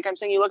the way. Like I'm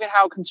saying, you look at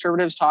how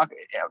conservatives talk,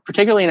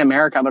 particularly in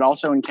America, but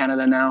also in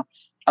Canada now,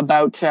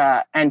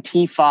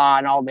 Antifa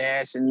and all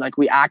this, and like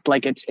we act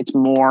like it's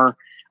more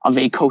of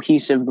a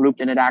cohesive group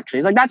than it actually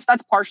is. Like that's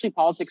partially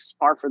politics,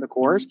 par for the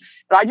course.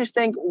 But I just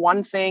think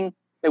one thing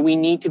that we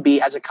need to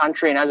be as a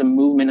country and as a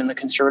movement in the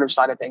conservative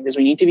side of things is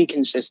we need to be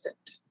consistent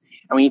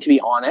and we need to be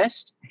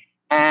honest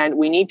and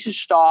we need to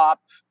stop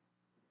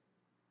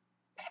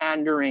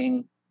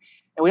pandering.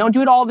 And we don't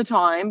do it all the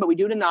time, but we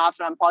do it enough.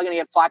 And I'm probably going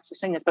to get flack for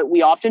saying this, but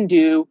we often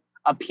do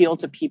appeal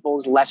to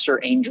people's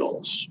lesser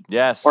angels.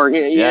 Yes. Or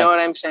you know what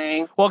I'm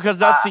saying? Well, because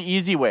that's the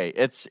easy way.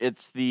 It's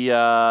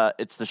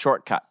the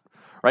shortcut.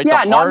 Right?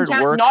 Yeah, the hard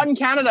work. Not in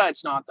Canada,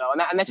 it's not though.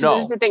 And this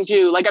is the thing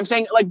too. Like I'm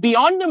saying, like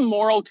beyond the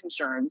moral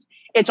concerns,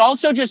 it's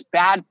also just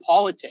bad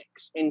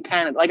politics in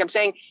Canada. Like I'm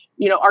saying,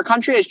 our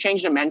country has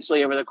changed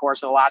immensely over the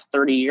course of the last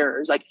 30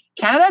 years. Like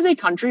Canada is a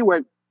country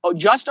where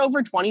just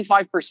over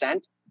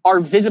 25%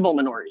 are visible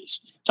minorities.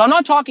 So I'm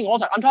not talking all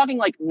time. I'm talking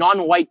like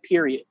non-white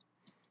period.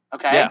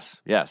 Okay.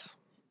 Yes.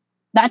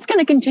 That's going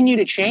to continue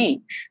to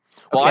change.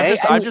 Well, okay?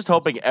 I'm just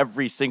hoping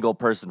every single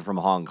person from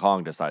Hong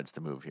Kong decides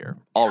to move here.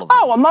 All of them.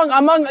 Oh,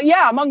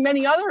 among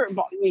many other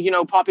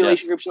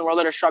population groups in the world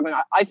that are struggling.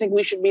 I think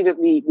we should be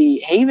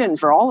the haven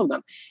for all of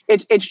them.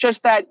 It's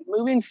just that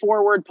moving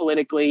forward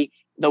politically,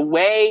 the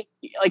way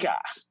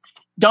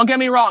don't get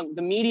me wrong,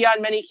 the media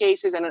in many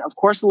cases, and of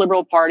course the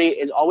Liberal Party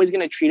is always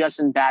going to treat us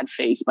in bad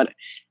faith. But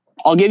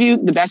I'll give you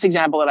the best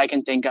example that I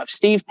can think of.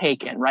 Steve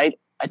Paikin, right,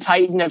 a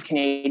titan of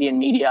Canadian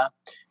media,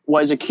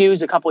 was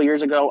accused a couple of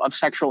years ago of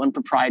sexual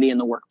impropriety in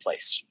the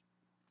workplace.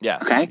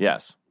 Yes. Okay.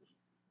 Yes.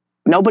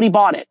 Nobody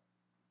bought it,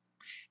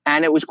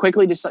 and it was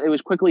quickly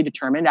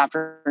determined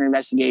after an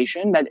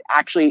investigation that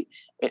actually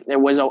there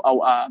was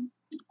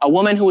a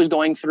woman who was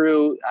going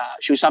through.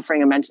 She was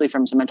suffering immensely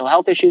from some mental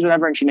health issues,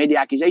 whatever, and she made the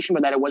accusation,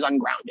 but that it was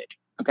ungrounded.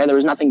 Okay, there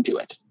was nothing to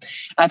it,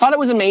 and I thought it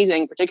was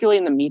amazing, particularly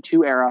in the Me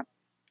Too era,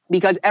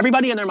 because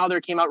everybody and their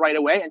mother came out right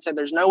away and said,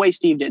 "There's no way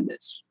Steve did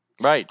this."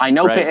 Right. I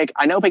know.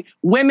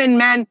 Women,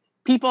 men.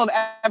 People of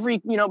every,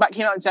 came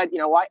out and said, you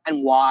know why?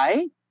 And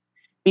why?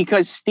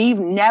 Because Steve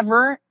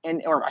never,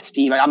 I'm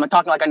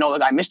talking like I know the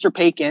guy, Mr.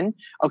 Paikin,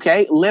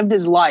 okay, lived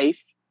his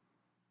life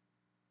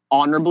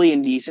honorably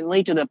and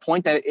decently to the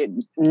point that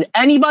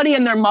anybody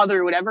and their mother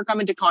who would ever come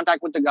into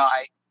contact with the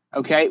guy,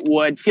 okay,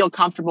 would feel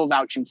comfortable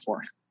vouching for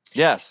him.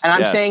 Yes. And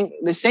I'm saying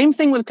the same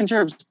thing with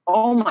conservatives.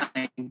 Oh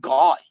my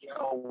God,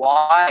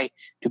 why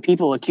do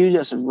people accuse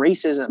us of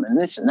racism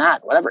and this and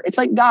that, whatever? It's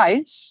like,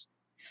 guys,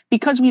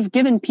 because we've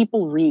given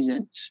people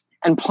reasons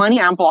and plenty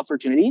ample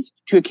opportunities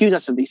to accuse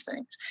us of these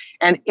things.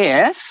 And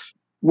if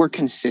we're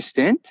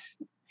consistent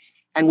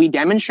and we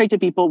demonstrate to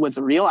people with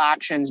real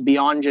actions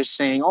beyond just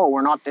saying, oh,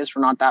 we're not this,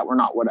 we're not that, we're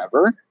not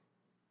whatever,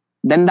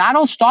 then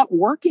that'll stop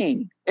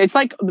working. It's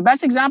like the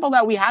best example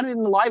that we had it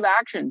in the live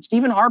action.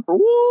 Stephen Harper,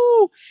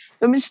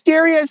 the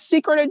mysterious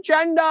secret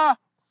agenda.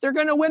 They're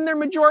going to win their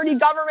majority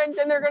government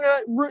and they're going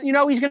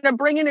to, he's going to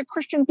bring in a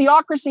Christian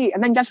theocracy.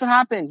 And then guess what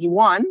happened? He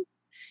won.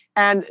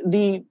 And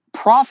the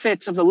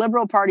profits of the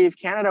Liberal Party of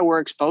Canada were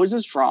exposed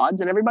as frauds.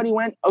 And everybody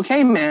went,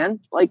 okay, man,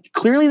 like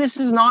clearly this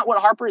is not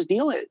what Harper's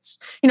deal is.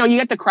 You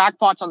get the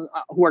crackpots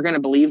who are going to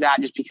believe that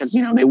just because,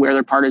 they wear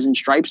their partisan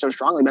stripes so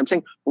strongly. But I'm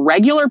saying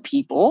regular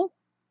people,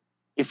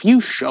 if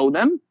you show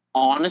them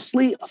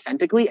honestly,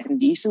 authentically, and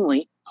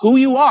decently who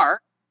you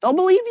are, they'll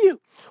believe you.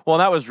 Well,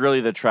 that was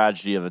really the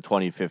tragedy of the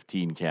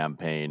 2015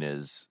 campaign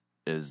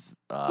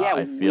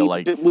I feel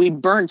like we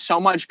burnt so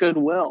much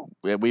goodwill.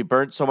 We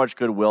burnt so much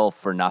goodwill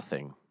for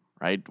nothing,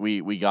 right?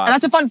 We got... And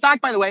that's a fun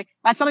fact, by the way.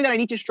 That's something that I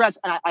need to stress.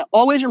 And I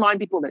always remind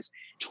people of this.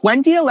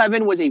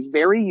 2011 was a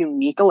very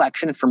unique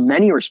election for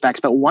many respects.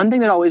 But one thing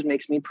that always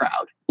makes me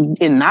proud,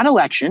 in that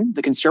election,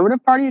 the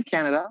Conservative Party of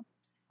Canada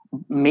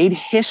made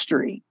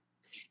history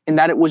in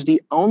that it was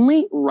the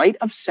only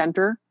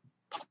right-of-center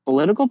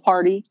political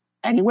party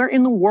anywhere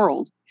in the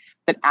world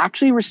that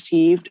actually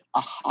received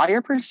a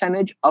higher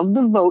percentage of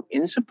the vote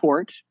in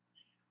support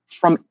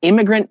from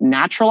immigrant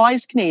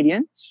naturalized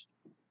Canadians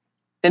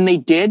than they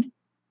did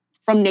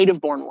from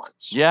native-born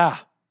ones. Yeah.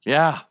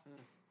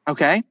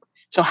 Okay?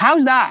 So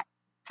how's that?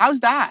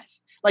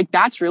 Like,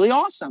 that's really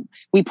awesome.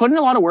 We put in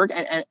a lot of work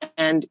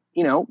and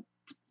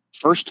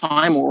first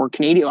time or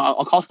Canadian,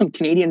 I'll call them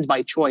Canadians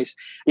by choice,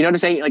 to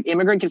say like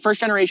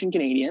first-generation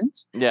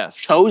Canadians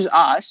chose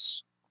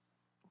us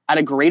at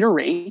a greater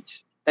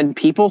rate than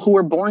people who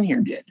were born here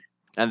did.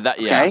 And that's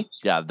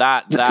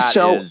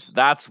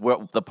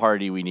what the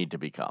party we need to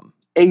become.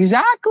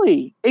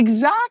 Exactly.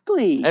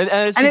 And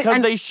it's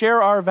because they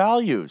share our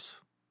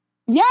values.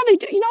 Yeah, they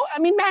do.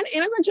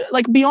 Immigrants,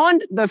 like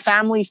beyond the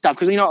family stuff,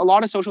 because, a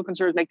lot of social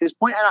conservatives make this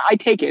point, and I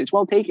take it. It's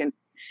well taken.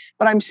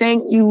 But I'm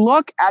saying you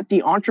look at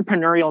the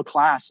entrepreneurial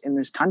class in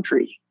this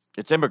country.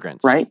 It's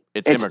immigrants. Right?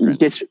 It's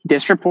immigrants.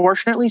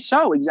 Disproportionately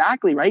so.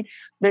 Exactly, right?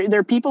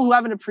 They're people who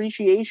have an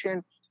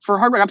appreciation for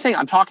hard work.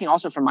 I'm talking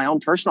also from my own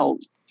personal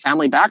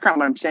family background,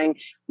 but I'm saying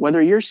whether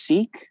you're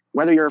Sikh,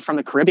 whether you're from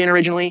the Caribbean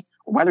originally,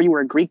 or whether you were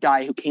a Greek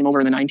guy who came over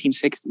in the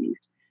 1960s,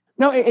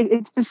 No,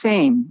 it's the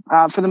same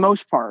for the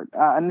most part.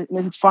 And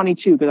it's funny,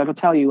 too, because I will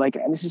tell you, like,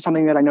 and this is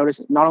something that I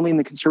noticed not only in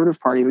the Conservative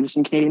Party, but just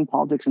in Canadian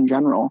politics in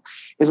general,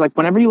 is like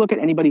whenever you look at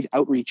anybody's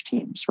outreach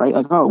teams, right?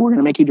 Like, oh, we're going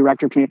to make you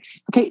director of community.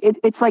 Okay,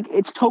 it's like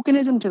it's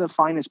tokenism to the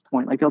finest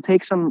point. Like, they'll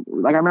take some,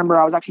 like, I remember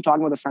I was actually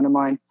talking with a friend of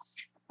mine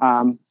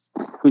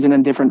who's in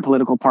a different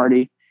political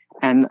party,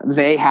 and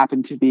they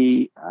happen to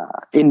be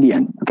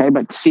Indian, okay,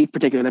 but Sikh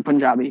particularly, they're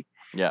Punjabi.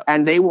 Yeah.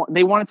 And they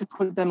wanted to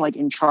put them like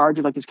in charge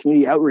of like this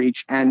community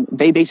outreach. And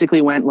they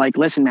basically went like,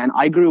 listen, man,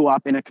 I grew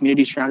up in a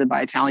community surrounded by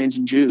Italians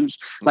and Jews.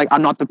 Like,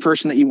 I'm not the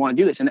person that you want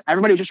to do this. And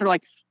everybody was just sort of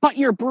like, but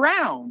you're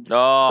brown.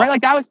 Oh.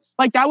 Right.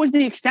 That was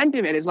the extent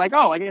of it. It's like,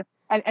 oh, like,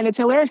 and it's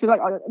hilarious because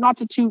like, not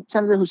to toot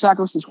Senator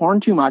Husakos'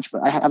 horn too much,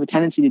 but I have a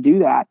tendency to do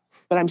that.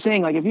 But I'm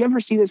saying, like, if you ever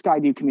see this guy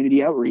do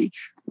community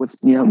outreach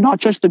with, not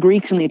just the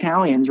Greeks and the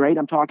Italians, right?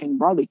 I'm talking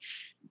broadly.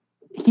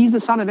 He's the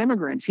son of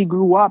immigrants. He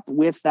grew up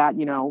with that,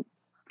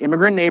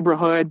 immigrant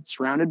neighborhood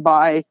surrounded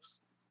by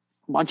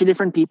a bunch of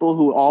different people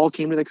who all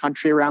came to the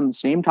country around the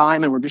same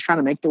time and were just trying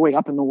to make their way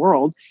up in the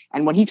world.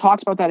 And when he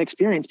talks about that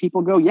experience,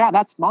 people go, yeah,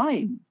 that's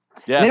mine.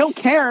 Yes. They don't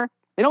care.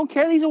 They don't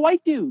care that he's a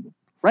white dude,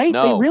 right?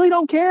 No. They really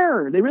don't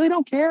care.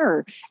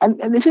 And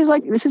this is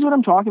what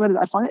I'm talking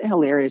about. I find it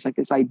hilarious. Like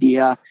this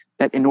idea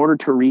that in order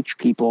to reach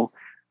people,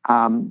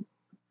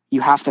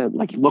 you have to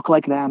like look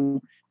like them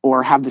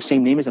or have the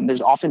same name as them. There's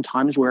often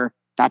times where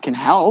that can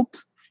help,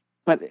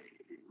 but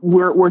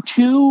we're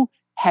too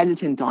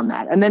hesitant on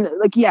that. And then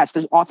like, yes,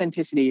 there's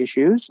authenticity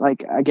issues.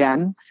 Like,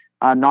 again,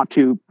 not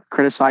to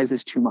criticize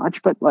this too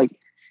much, but like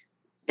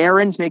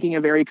Aaron's making a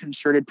very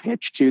concerted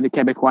pitch to the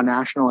Quebecois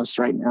nationalists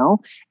right now.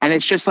 And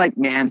it's just like,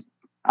 man,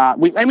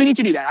 we need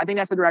to do that. I think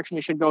that's the direction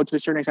we should go to a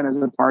certain extent as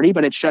a party,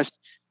 but it's just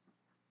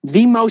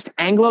the most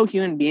Anglo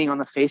human being on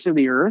the face of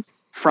the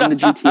earth from the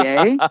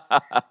GTA.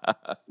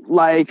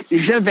 Like,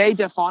 je vais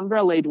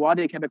défendre les droits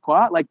des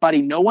Québécois. Like,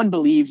 buddy, no one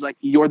believes like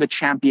you're the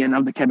champion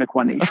of the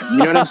Québécois nation. You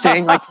know what I'm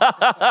saying? Like,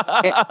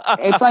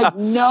 it's like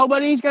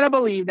nobody's gonna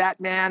believe that,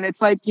 man.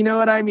 It's like, you know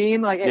what I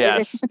mean? Like,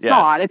 it's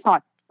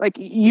not. Like,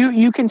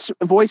 you can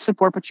voice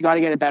support, but you got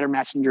to get a better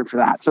messenger for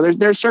that. So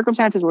there's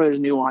circumstances where there's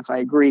nuance. I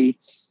agree.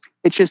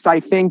 It's just I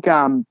think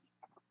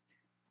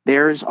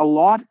there's a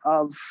lot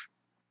of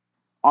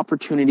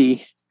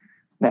opportunity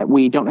that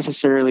we don't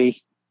necessarily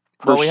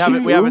pursue.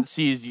 Well, we haven't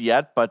seized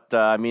yet, but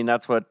I mean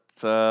that's what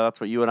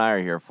you and I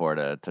are here for,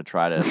 to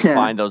try to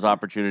find those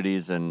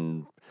opportunities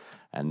and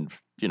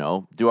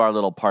do our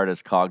little part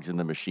as cogs in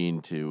the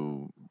machine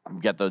to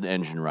get the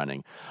engine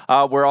running.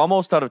 We're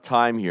almost out of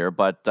time here,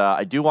 but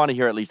I do want to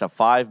hear at least a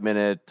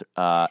 5-minute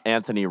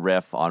Anthony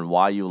riff on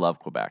why you love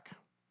Quebec.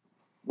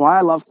 Why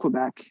I love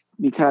Quebec,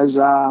 because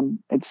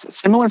it's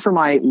similar for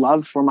my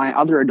love for my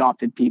other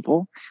adopted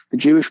people, the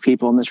Jewish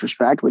people in this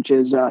respect, which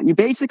is you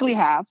basically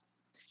have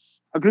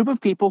a group of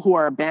people who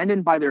are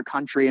abandoned by their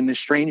country in this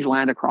strange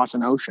land across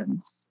an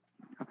ocean.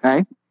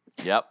 Okay?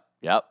 Yep.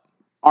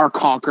 Are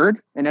conquered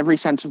in every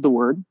sense of the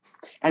word,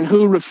 and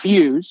who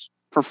refuse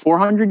for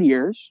 400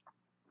 years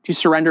to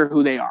surrender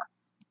who they are.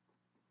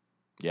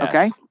 Yes.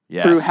 Okay?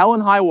 Yes. Through hell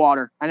and high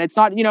water. And it's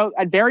not,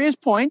 at various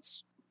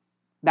points,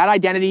 that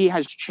identity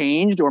has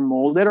changed or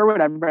molded or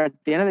whatever. But at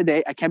the end of the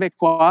day, a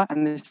Quebecois,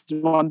 and this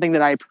is one thing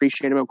that I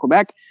appreciate about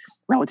Quebec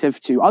relative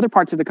to other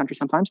parts of the country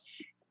sometimes,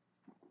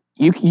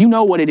 you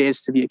know what it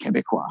is to be a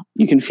Quebecois.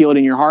 You can feel it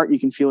in your heart. You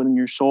can feel it in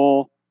your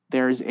soul.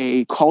 There's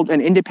an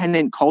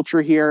independent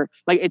culture here.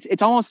 Like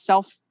it's almost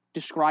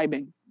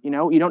self-describing. You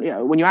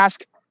don't, when you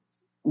ask,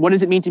 what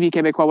does it mean to be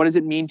Quebecois? What does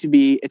it mean to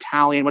be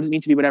Italian? What does it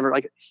mean to be whatever?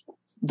 Like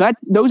the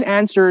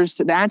answers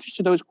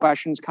to those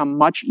questions come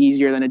much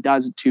easier than it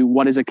does to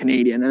what is a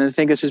Canadian. And I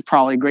think this is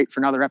probably great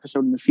for another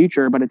episode in the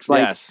future, but it's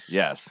like,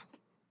 yes.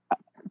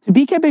 To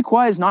be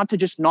Quebecois is not to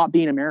just not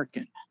be an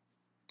American.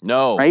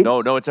 No, right?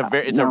 No. It's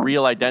a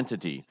real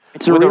identity.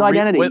 It's a real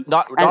identity.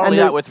 Not only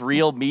that, with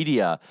real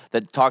media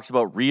that talks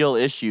about real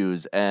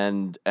issues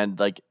and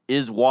like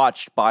is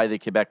watched by the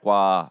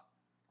Quebecois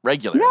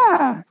regularly.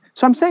 Yeah.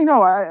 So I'm saying,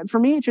 no, for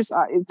me, it's just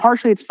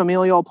partially it's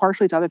familial,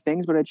 partially it's other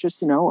things, but it's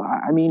just,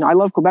 I mean, I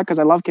love Quebec because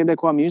I love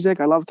Quebecois music.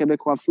 I love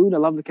Quebecois food. I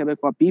love the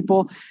Quebecois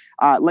people.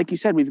 Like you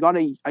said, we've got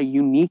a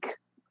unique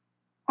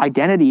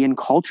identity and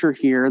culture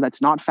here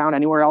that's not found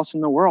anywhere else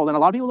in the world. And a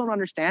lot of people don't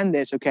understand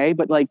this, okay?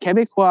 But like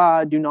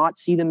Quebecois do not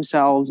see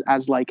themselves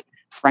as like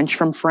French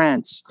from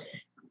France.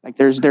 Like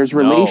there's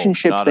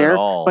relationships there,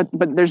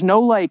 but there's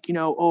no like,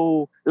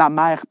 la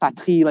mère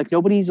patrie. Like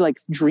nobody's like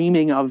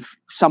dreaming of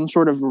some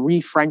sort of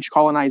French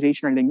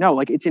colonization or anything. No,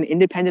 like it's an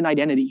independent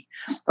identity.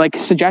 Like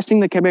suggesting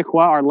the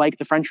Quebecois are like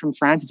the French from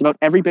France, it's about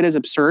every bit as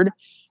absurd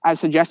as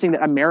suggesting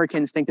that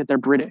Americans think that they're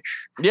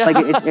British. Yeah.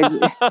 Like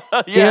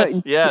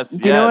it's yes.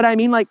 Do you know what I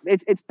mean? Like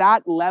it's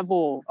that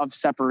level of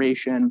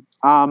separation.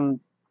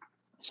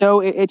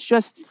 So it's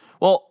just.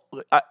 Well,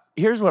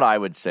 here's what I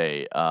would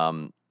say.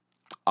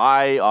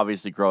 I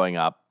obviously growing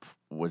up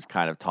was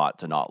kind of taught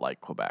to not like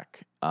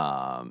Quebec.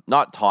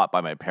 Not taught by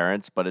my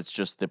parents, but it's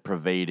just the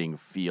pervading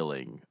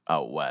feeling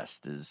out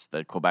west is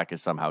that Quebec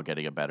is somehow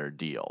getting a better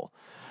deal.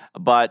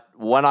 But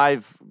when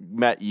I've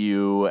met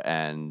you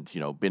and,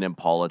 been in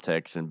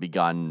politics and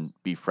begun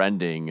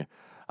befriending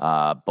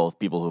both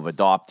people who've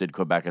adopted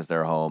Quebec as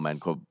their home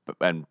and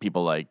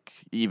people like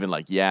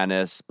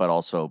Yanis, but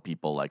also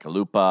people like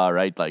Alupa,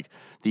 right? Like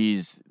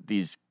these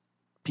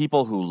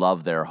people who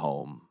love their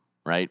home,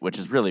 right? Which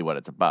is really what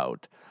it's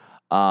about.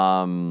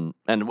 And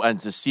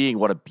to seeing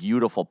what a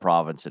beautiful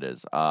province it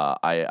is.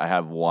 I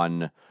have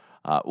one.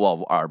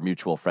 Our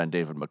mutual friend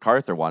David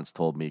MacArthur once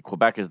told me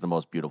Quebec is the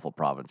most beautiful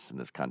province in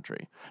this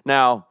country.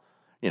 Now,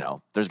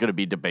 there's going to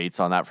be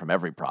debates on that from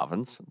every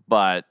province,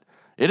 but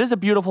it is a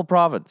beautiful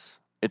province.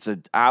 It's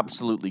an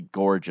absolutely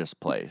gorgeous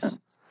place,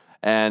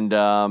 and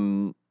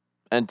to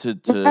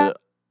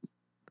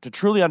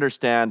truly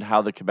understand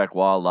how the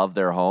Quebecois love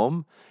their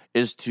home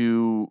is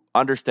to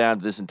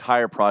understand this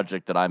entire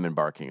project that I'm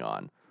embarking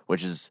on,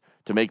 which is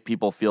to make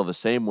people feel the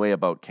same way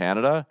about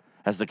Canada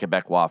as the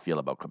Quebecois feel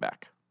about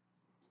Quebec.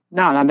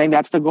 No, I think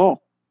that's the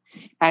goal.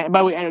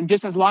 But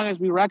just as long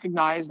as we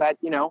recognize that,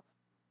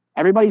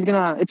 everybody's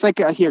going to, it's like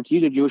here, to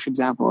use a Jewish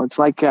example, it's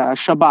like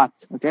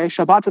Shabbat, okay?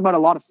 Shabbat's about a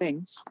lot of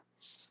things.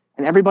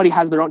 And everybody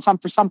has their own,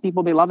 for some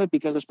people, they love it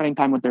because they're spending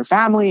time with their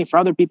family. For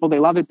other people, they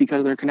love it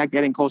because they're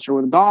getting closer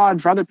with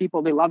God. For other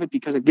people, they love it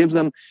because it gives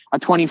them a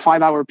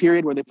 25-hour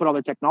period where they put all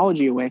their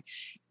technology away.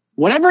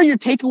 Whatever your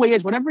takeaway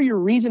is, whatever your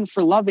reason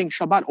for loving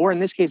Shabbat, or in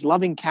this case,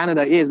 loving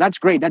Canada is, that's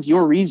great. That's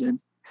your reason.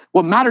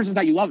 What matters is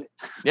that you love it.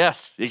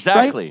 Yes,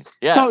 exactly. Right?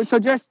 Yes. So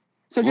just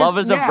love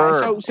is a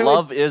verb.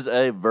 Love is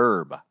a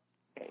verb.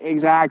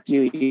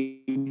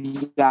 Exactly.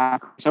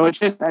 So it's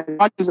just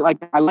like,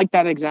 I like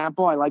that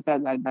example. I like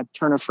that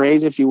turn of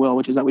phrase, if you will,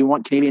 which is that we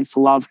want Canadians to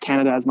love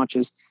Canada as much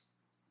as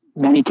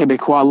many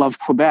Quebecois love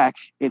Quebec.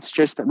 It's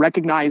just that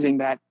recognizing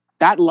that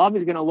love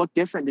is going to look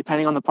different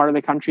depending on the part of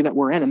the country that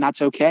we're in, and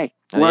that's okay.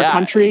 We're a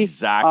country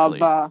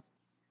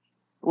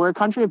we're a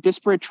country of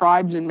disparate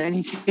tribes in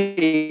many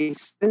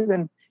cases,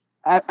 and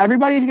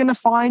everybody's going to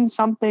find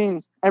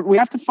something. We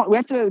have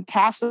to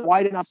cast a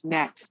wide enough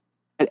net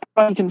that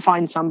everybody can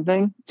find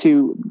something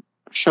to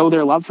show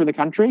their love for the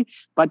country.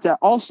 But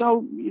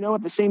also,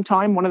 at the same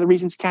time, one of the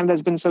reasons Canada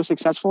has been so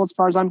successful, as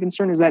far as I'm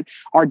concerned, is that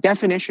our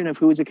definition of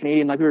who is a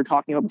Canadian, like we were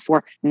talking about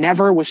before,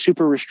 never was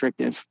super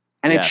restrictive,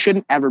 and it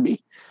shouldn't ever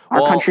be.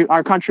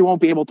 Our country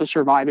won't be able to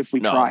survive if we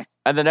try.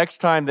 And the next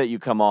time that you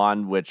come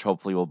on, which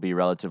hopefully will be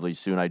relatively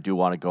soon, I do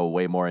want to go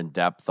way more in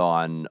depth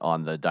on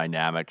the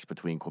dynamics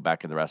between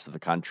Quebec and the rest of the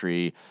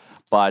country.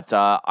 But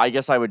I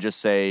guess I would just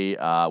say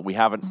we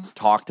haven't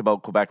talked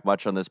about Quebec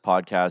much on this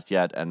podcast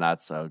yet, and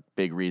that's a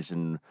big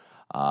reason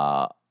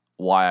why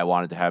I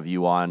wanted to have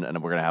you on,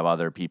 and we're going to have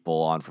other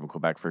people on from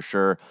Quebec for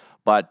sure.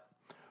 But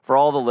for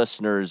all the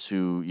listeners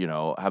who,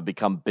 have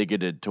become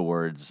bigoted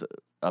towards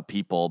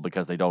people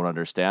because they don't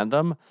understand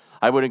them,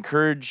 I would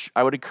encourage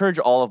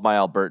all of my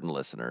Albertan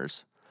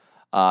listeners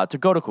to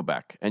go to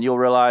Quebec, and you'll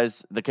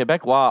realize the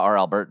Quebecois are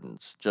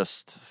Albertans.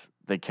 Just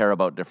they care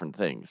about different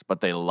things,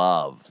 but they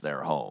love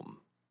their home.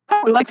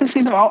 We like to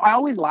see that. I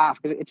always laugh.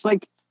 It's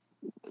like,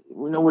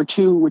 we're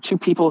two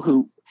people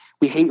who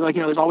we hate. Like,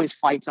 there's always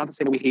fights. Not to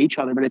say that we hate each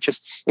other, but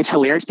it's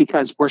hilarious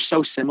because we're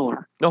so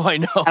similar. No, I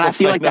know. And I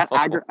feel like that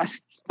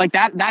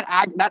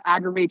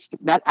aggravates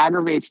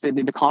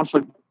the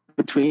conflict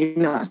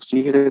between us,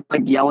 because it's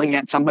like yelling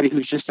at somebody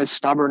who's just as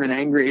stubborn and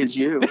angry as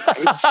you,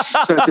 right?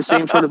 So it's the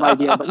same sort of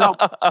idea. But no,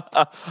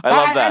 I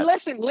love that.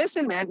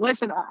 Listen, man.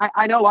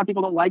 I know a lot of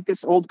people don't like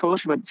this old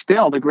coalition, but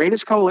still, the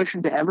greatest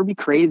coalition to ever be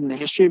created in the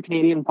history of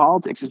Canadian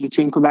politics is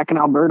between Quebec and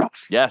Alberta.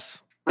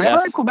 Yes.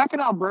 Whenever Quebec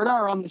and Alberta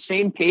are on the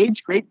same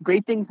page, great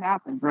things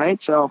happen, right?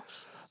 So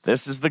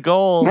this is the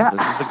goal. Yeah.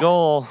 This is the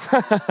goal.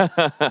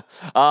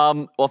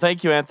 Well,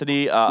 thank you,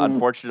 Anthony.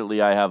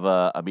 Unfortunately, I have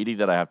a meeting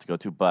that I have to go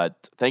to,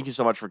 but thank you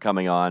so much for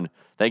coming on.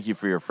 Thank you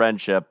for your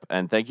friendship,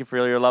 and thank you for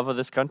your love of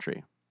this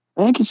country.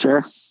 Thank you,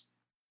 sir.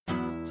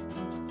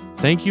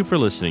 Thank you for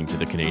listening to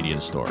The Canadian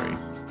Story.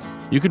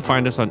 You can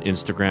find us on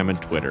Instagram and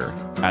Twitter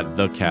at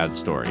The CAD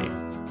Story.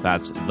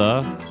 That's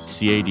The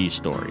CAD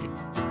Story.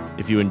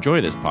 If you enjoy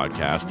this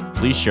podcast,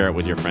 please share it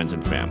with your friends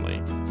and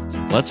family.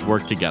 Let's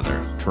work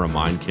together to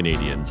remind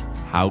Canadians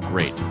how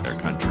great their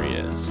country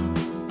is.